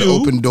You kind of the two,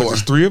 open 'cause door.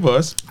 It's 3 of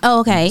us.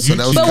 Oh, okay. So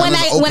that was but kind of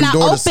the open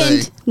door to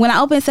say- when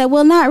I opened, said,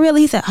 well, not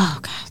really. He said, oh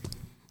God,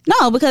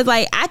 no, because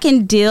like I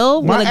can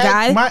deal with a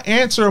guy. My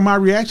answer or my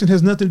reaction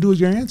has nothing to do with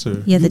your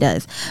answer. Yes, it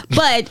does.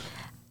 But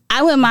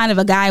I wouldn't mind if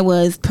a guy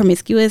was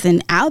promiscuous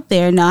and out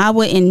there. No, I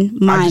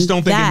wouldn't mind. I just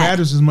don't think that. it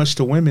matters as much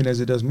to women as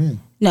it does men.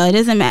 No, it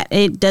doesn't matter.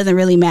 It doesn't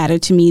really matter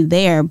to me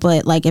there.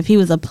 But like if he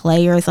was a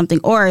player or something,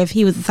 or if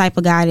he was the type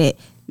of guy that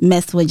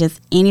messed with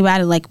just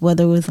anybody, like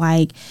whether it was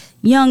like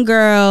young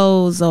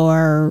girls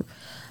or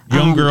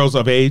Young girls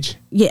of age.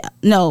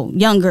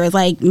 young girls.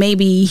 Like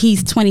maybe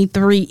he's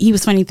 23. He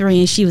was 23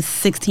 and she was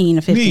 16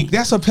 or 15. Neek,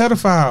 that's a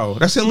pedophile.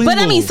 That's illegal. But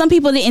I mean, some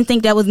people didn't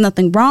think there was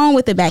nothing wrong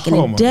with it back in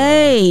Oh the my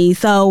day.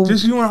 So,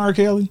 Just you and R.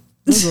 Kelly.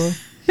 That's all.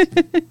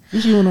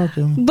 Just you and R.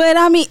 Kelly. but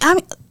I mean,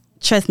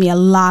 trust me, a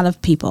lot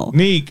of people.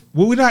 Neek,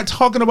 well, we're not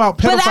talking about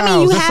pedophiles. But I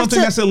mean, you that's have something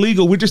to- that's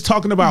illegal. We're just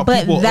talking about But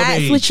people of that's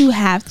age. what you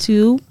have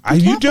to. Be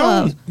You careful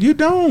don't. of. You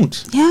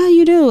don't. Yeah,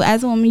 you do.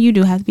 As a woman, you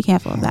do have to be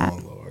careful of that. Oh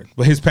Lord.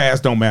 But his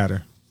past don't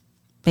matter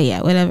But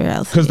yeah, whatever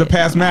else. because the it is,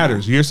 past don't matter.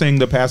 matters. You're saying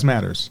the past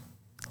matters.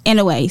 In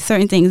a way,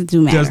 certain things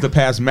do matter. Does the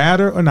past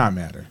matter or not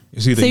matter?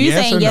 It's either So you're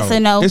yes saying or yes no. or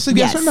no? It's a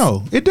yes Yes. or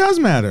no. It does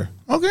matter.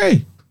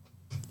 Okay.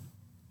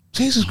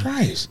 Jesus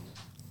Christ.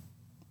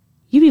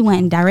 You be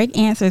wanting direct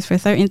answers for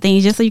certain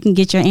things just so you can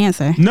get your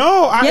answer.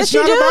 No, Yes, it's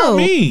you not do. about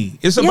me.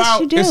 It's Yes,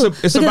 about you do. it's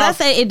because I about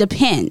say it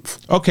depends.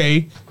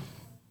 okay,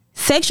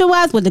 Sexual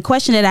wise, with the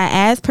question that I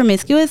asked,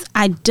 promiscuous,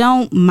 I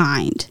don't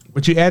mind.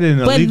 but you added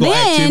an But illegal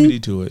then- activity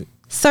to it.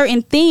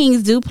 Certain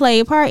things do play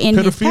a part in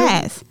his Pedophilia?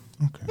 past.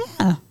 Okay.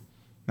 Yeah.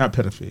 Not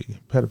pedophilia.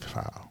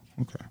 Pedophile.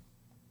 Okay.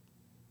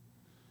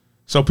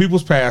 So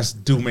people's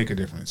past do make a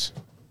difference.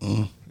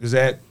 Is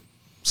that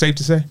safe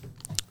to say?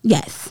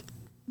 Yes.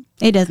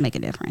 It does make a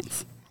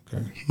difference.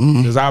 Okay.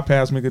 Does our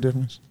past make a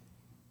difference?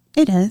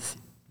 It does.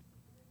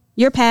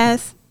 Your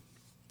past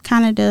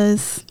kind of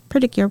does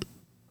predict your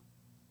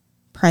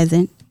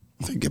present.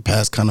 I think your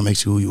past kind of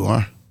makes you who you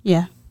are.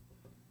 Yeah.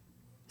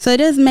 So it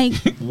does make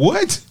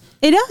What?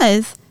 it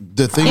does.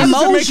 The thing How It does it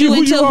molds make you you who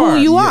into you who are?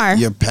 you are.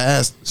 your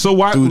past. So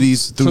why through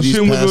these so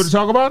shouldn't we be able past- to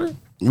talk about it?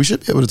 We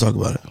should be able to talk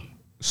about it.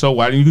 So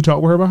why didn't you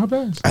talk with her about her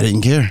past? I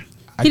didn't care.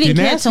 I He didn't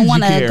care ask to you if you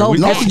wanna care. go We-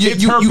 back.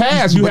 It's No, her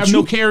past. You but have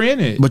no care in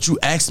it. But you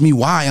asked me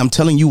why. I'm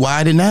telling you why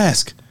I didn't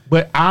ask.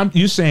 But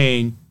you're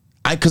saying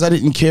Because I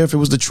didn't care if it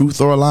was the truth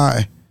or a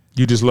lie.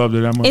 you just loved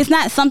her that much. It's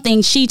not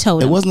something she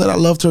told It him. wasn't that I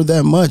loved her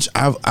that much.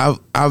 I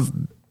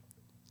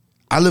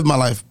live my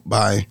life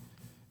by,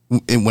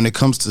 and when it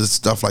comes to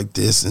stuff like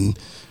this, and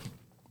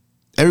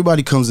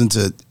everybody comes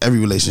into every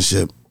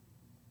relationship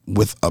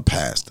with a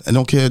past. I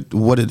don't care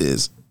what it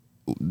is.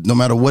 no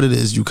matter what it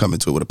is, you come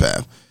into it with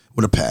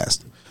a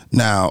past.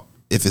 Now,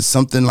 if it's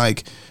something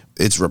like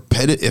it's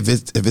repetitive,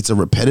 if it's a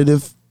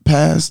repetitive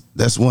past,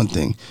 that's one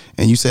thing.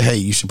 And you say, hey,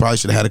 you should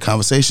have had a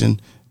conversation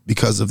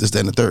because of this, that,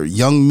 and the third.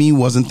 Young me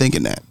wasn't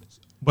thinking that.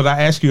 But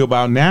I asked you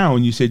about now,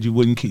 and you said you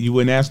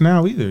wouldn't ask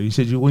now either. You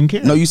said you wouldn't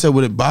care. No, you said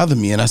would it bother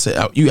me, and I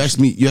said you asked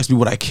me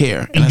would I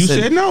care, and I you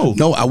said no.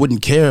 No, I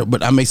wouldn't care,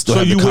 but I may still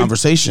have the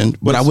conversation,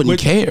 but I wouldn't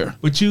care.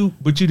 But you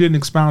didn't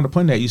expound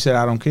upon that. You said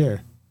I don't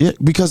care. Yeah,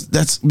 because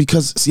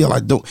CL, I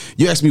don't.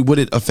 You asked me would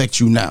it affect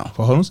you now?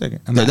 Well, hold on a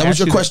second. That was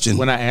your question.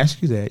 When I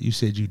asked you that, you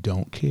said you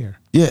don't care.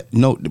 Yeah,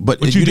 no, but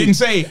you didn't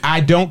say I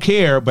don't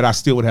care, but I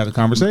still would have the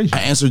conversation.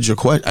 I answered your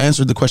question. I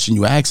answered the question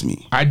you asked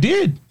me. I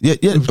did. Yeah,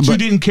 but you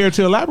didn't care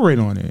to elaborate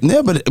on it.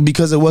 Yeah, but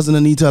because it wasn't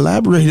a need to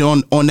elaborate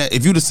on that.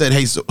 If you'd have said,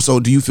 "Hey, so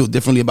do you feel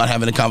differently about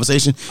having a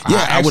conversation?"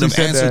 Yeah, I would have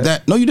answered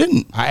that. No, you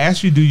didn't. I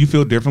asked you, "Do you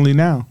feel differently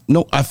now?"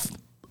 No,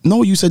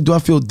 you said, "Do I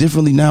feel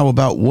differently now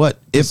about what?"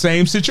 The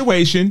same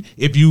situation.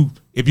 If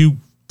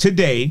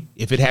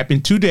it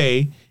happened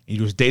today, and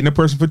you was dating a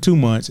person for 2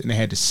 months, and they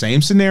had the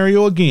same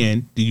scenario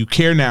again, do you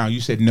care now?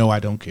 You said, no, I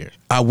don't care.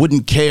 I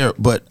wouldn't care,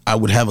 but I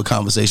would have a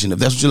conveation if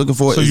that's what you're looking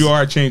for. So you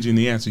are changing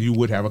the answer. You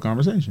would have a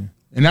conversation,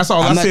 and that's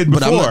all I said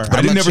before.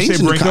 I didn't never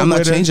say break up. I'm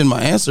not changing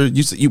my answer.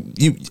 You said you.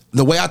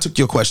 The way I took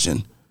your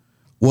question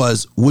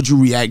was, would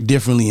you react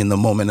differently in the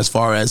moment as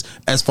far as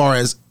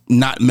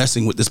not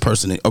messing with this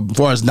person, or as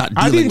far as not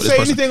dealing with this person? I didn't say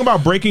anything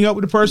about breaking up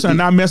with the person and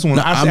not messing with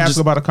them. I asked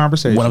about a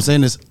conversation. What I'm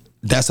saying is,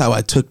 that's how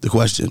I took the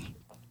question.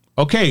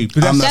 Okay,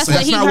 but that's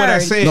not what I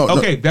said. No,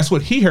 okay, that's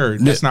what he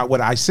heard. That's not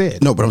what I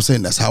said. No, but I'm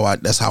saying that's how I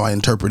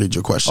interpreted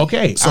your question.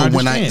 Okay, so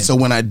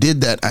when I did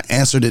that, I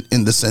answered it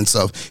in the sense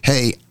of,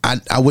 hey,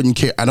 I wouldn't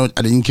care. I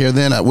didn't care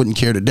then. I wouldn't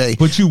care today.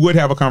 But you would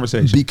have a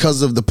conversation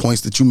because of the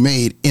points that you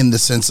made in the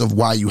sense of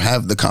why you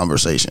have the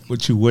conversation.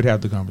 But you would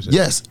have the conversation.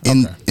 Yes,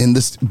 in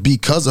this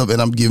because of,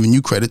 and I'm giving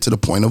you credit to the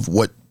point of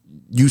what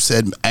you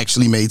said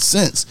actually made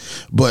sense,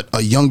 but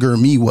a younger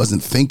me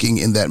wasn't thinking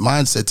in that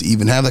mindset to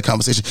even have that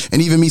conversation.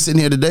 And even me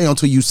sitting here today,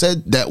 until you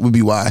said that would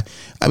be why,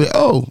 I'd be,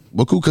 oh,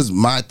 well, cool. Because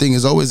my thing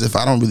is always, if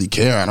I don't really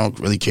care, I don't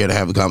really care to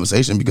have a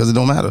conversation because it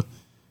don't matter.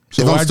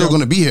 So if I'm still going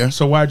to be here.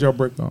 So why'd y'all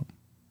break up?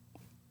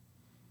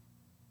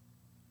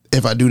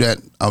 If I do that,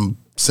 I'm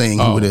saying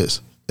who it is.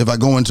 If I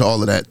go into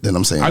all of that, then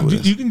I'm saying who it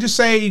is. You can just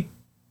say,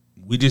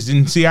 we just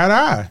didn't see eye to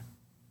eye.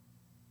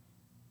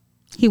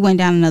 He went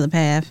down another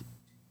path.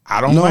 I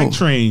don't like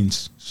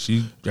trains.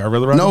 I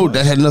really rather. No,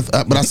 that had nothing.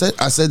 But I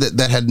said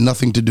that had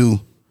nothing to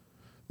do.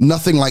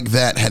 Nothing like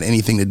that had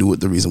anything to do with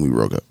the reason we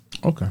broke up.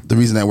 Okay. The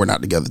reason that we're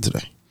not together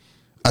today.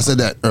 I said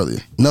that earlier.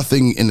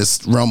 Nothing in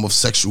this realm of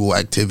sexual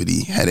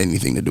activity had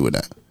anything to do with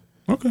that.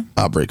 Okay.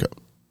 I'll break up.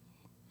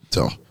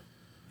 So.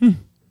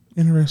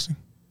 Interesting.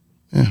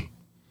 Yeah.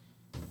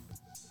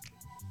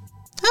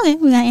 Okay,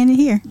 we gotta end it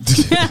here.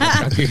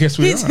 I guess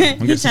we are.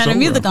 He turned the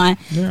music on.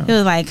 Yeah. It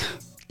was like,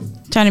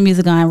 turn the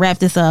music on, wrap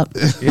this up.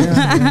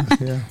 Yeah.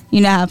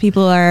 You know how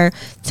people are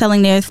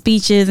telling their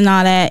speeches and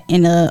all that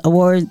in the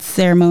awards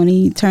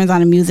ceremony, turns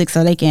on the music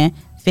so they can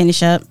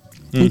finish up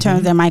and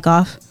turns their mic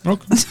off.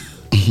 Okay.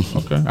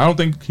 Okay. I don't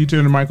think he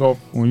turned the mic off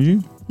on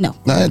you. No.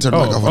 No, I didn't turn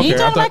the mic off. He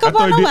turned the mic off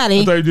on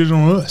nobody. I thought he did it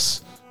on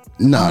us.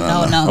 No.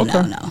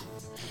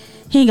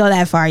 He ain't go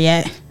that far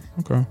yet.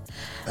 Okay.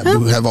 I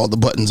do have all the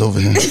buttons over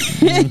here.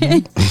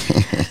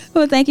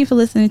 Well, thank you for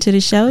listening to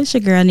the show. It's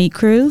your girl, Neat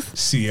Cruz.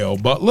 CL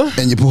Butler.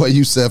 And your boy,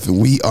 Yusef, and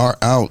we are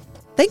out.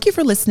 Thank you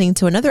for listening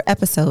to another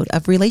episode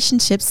of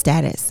Relationship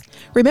Status.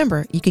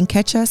 Remember, you can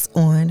catch us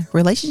on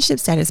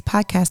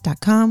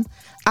relationshipstatuspodcast.com,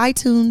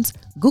 iTunes,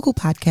 Google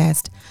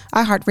Podcast,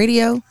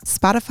 iHeartRadio,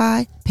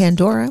 Spotify,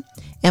 Pandora,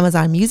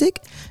 Amazon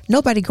Music,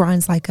 Nobody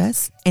Grinds Like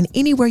Us, and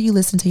anywhere you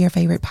listen to your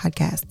favorite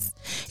podcasts.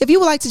 If you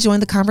would like to join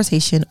the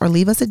conversation or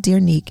leave us a Dear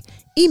Neek,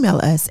 email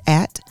us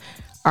at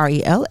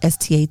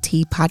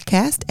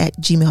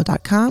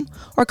relstatpodcast@gmail.com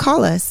or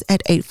call us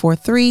at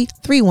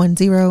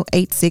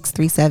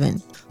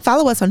 843-310-8637.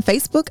 Follow us on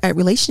Facebook at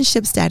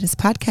Relationship Status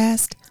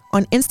Podcast,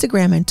 on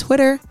Instagram and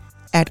Twitter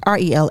at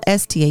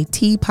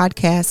RELSTAT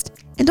Podcast.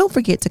 And don't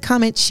forget to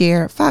comment,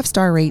 share,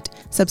 5-star rate,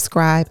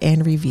 subscribe,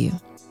 and review.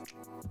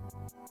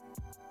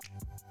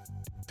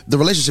 The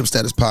Relationship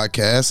Status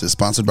Podcast is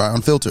sponsored by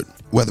Unfiltered.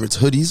 Whether it's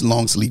hoodies,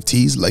 long sleeve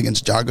tees,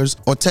 leggings, joggers,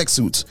 or tech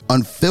suits,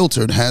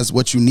 Unfiltered has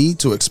what you need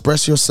to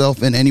express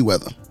yourself in any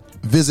weather.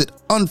 Visit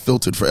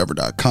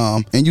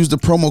unfilteredforever.com and use the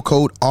promo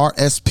code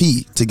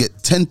RSP to get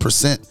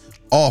 10%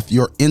 off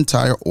your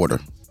entire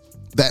order.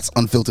 That's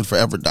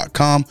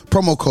unfilteredforever.com,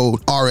 promo code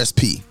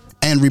RSP.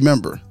 And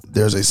remember,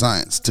 there's a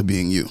science to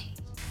being you.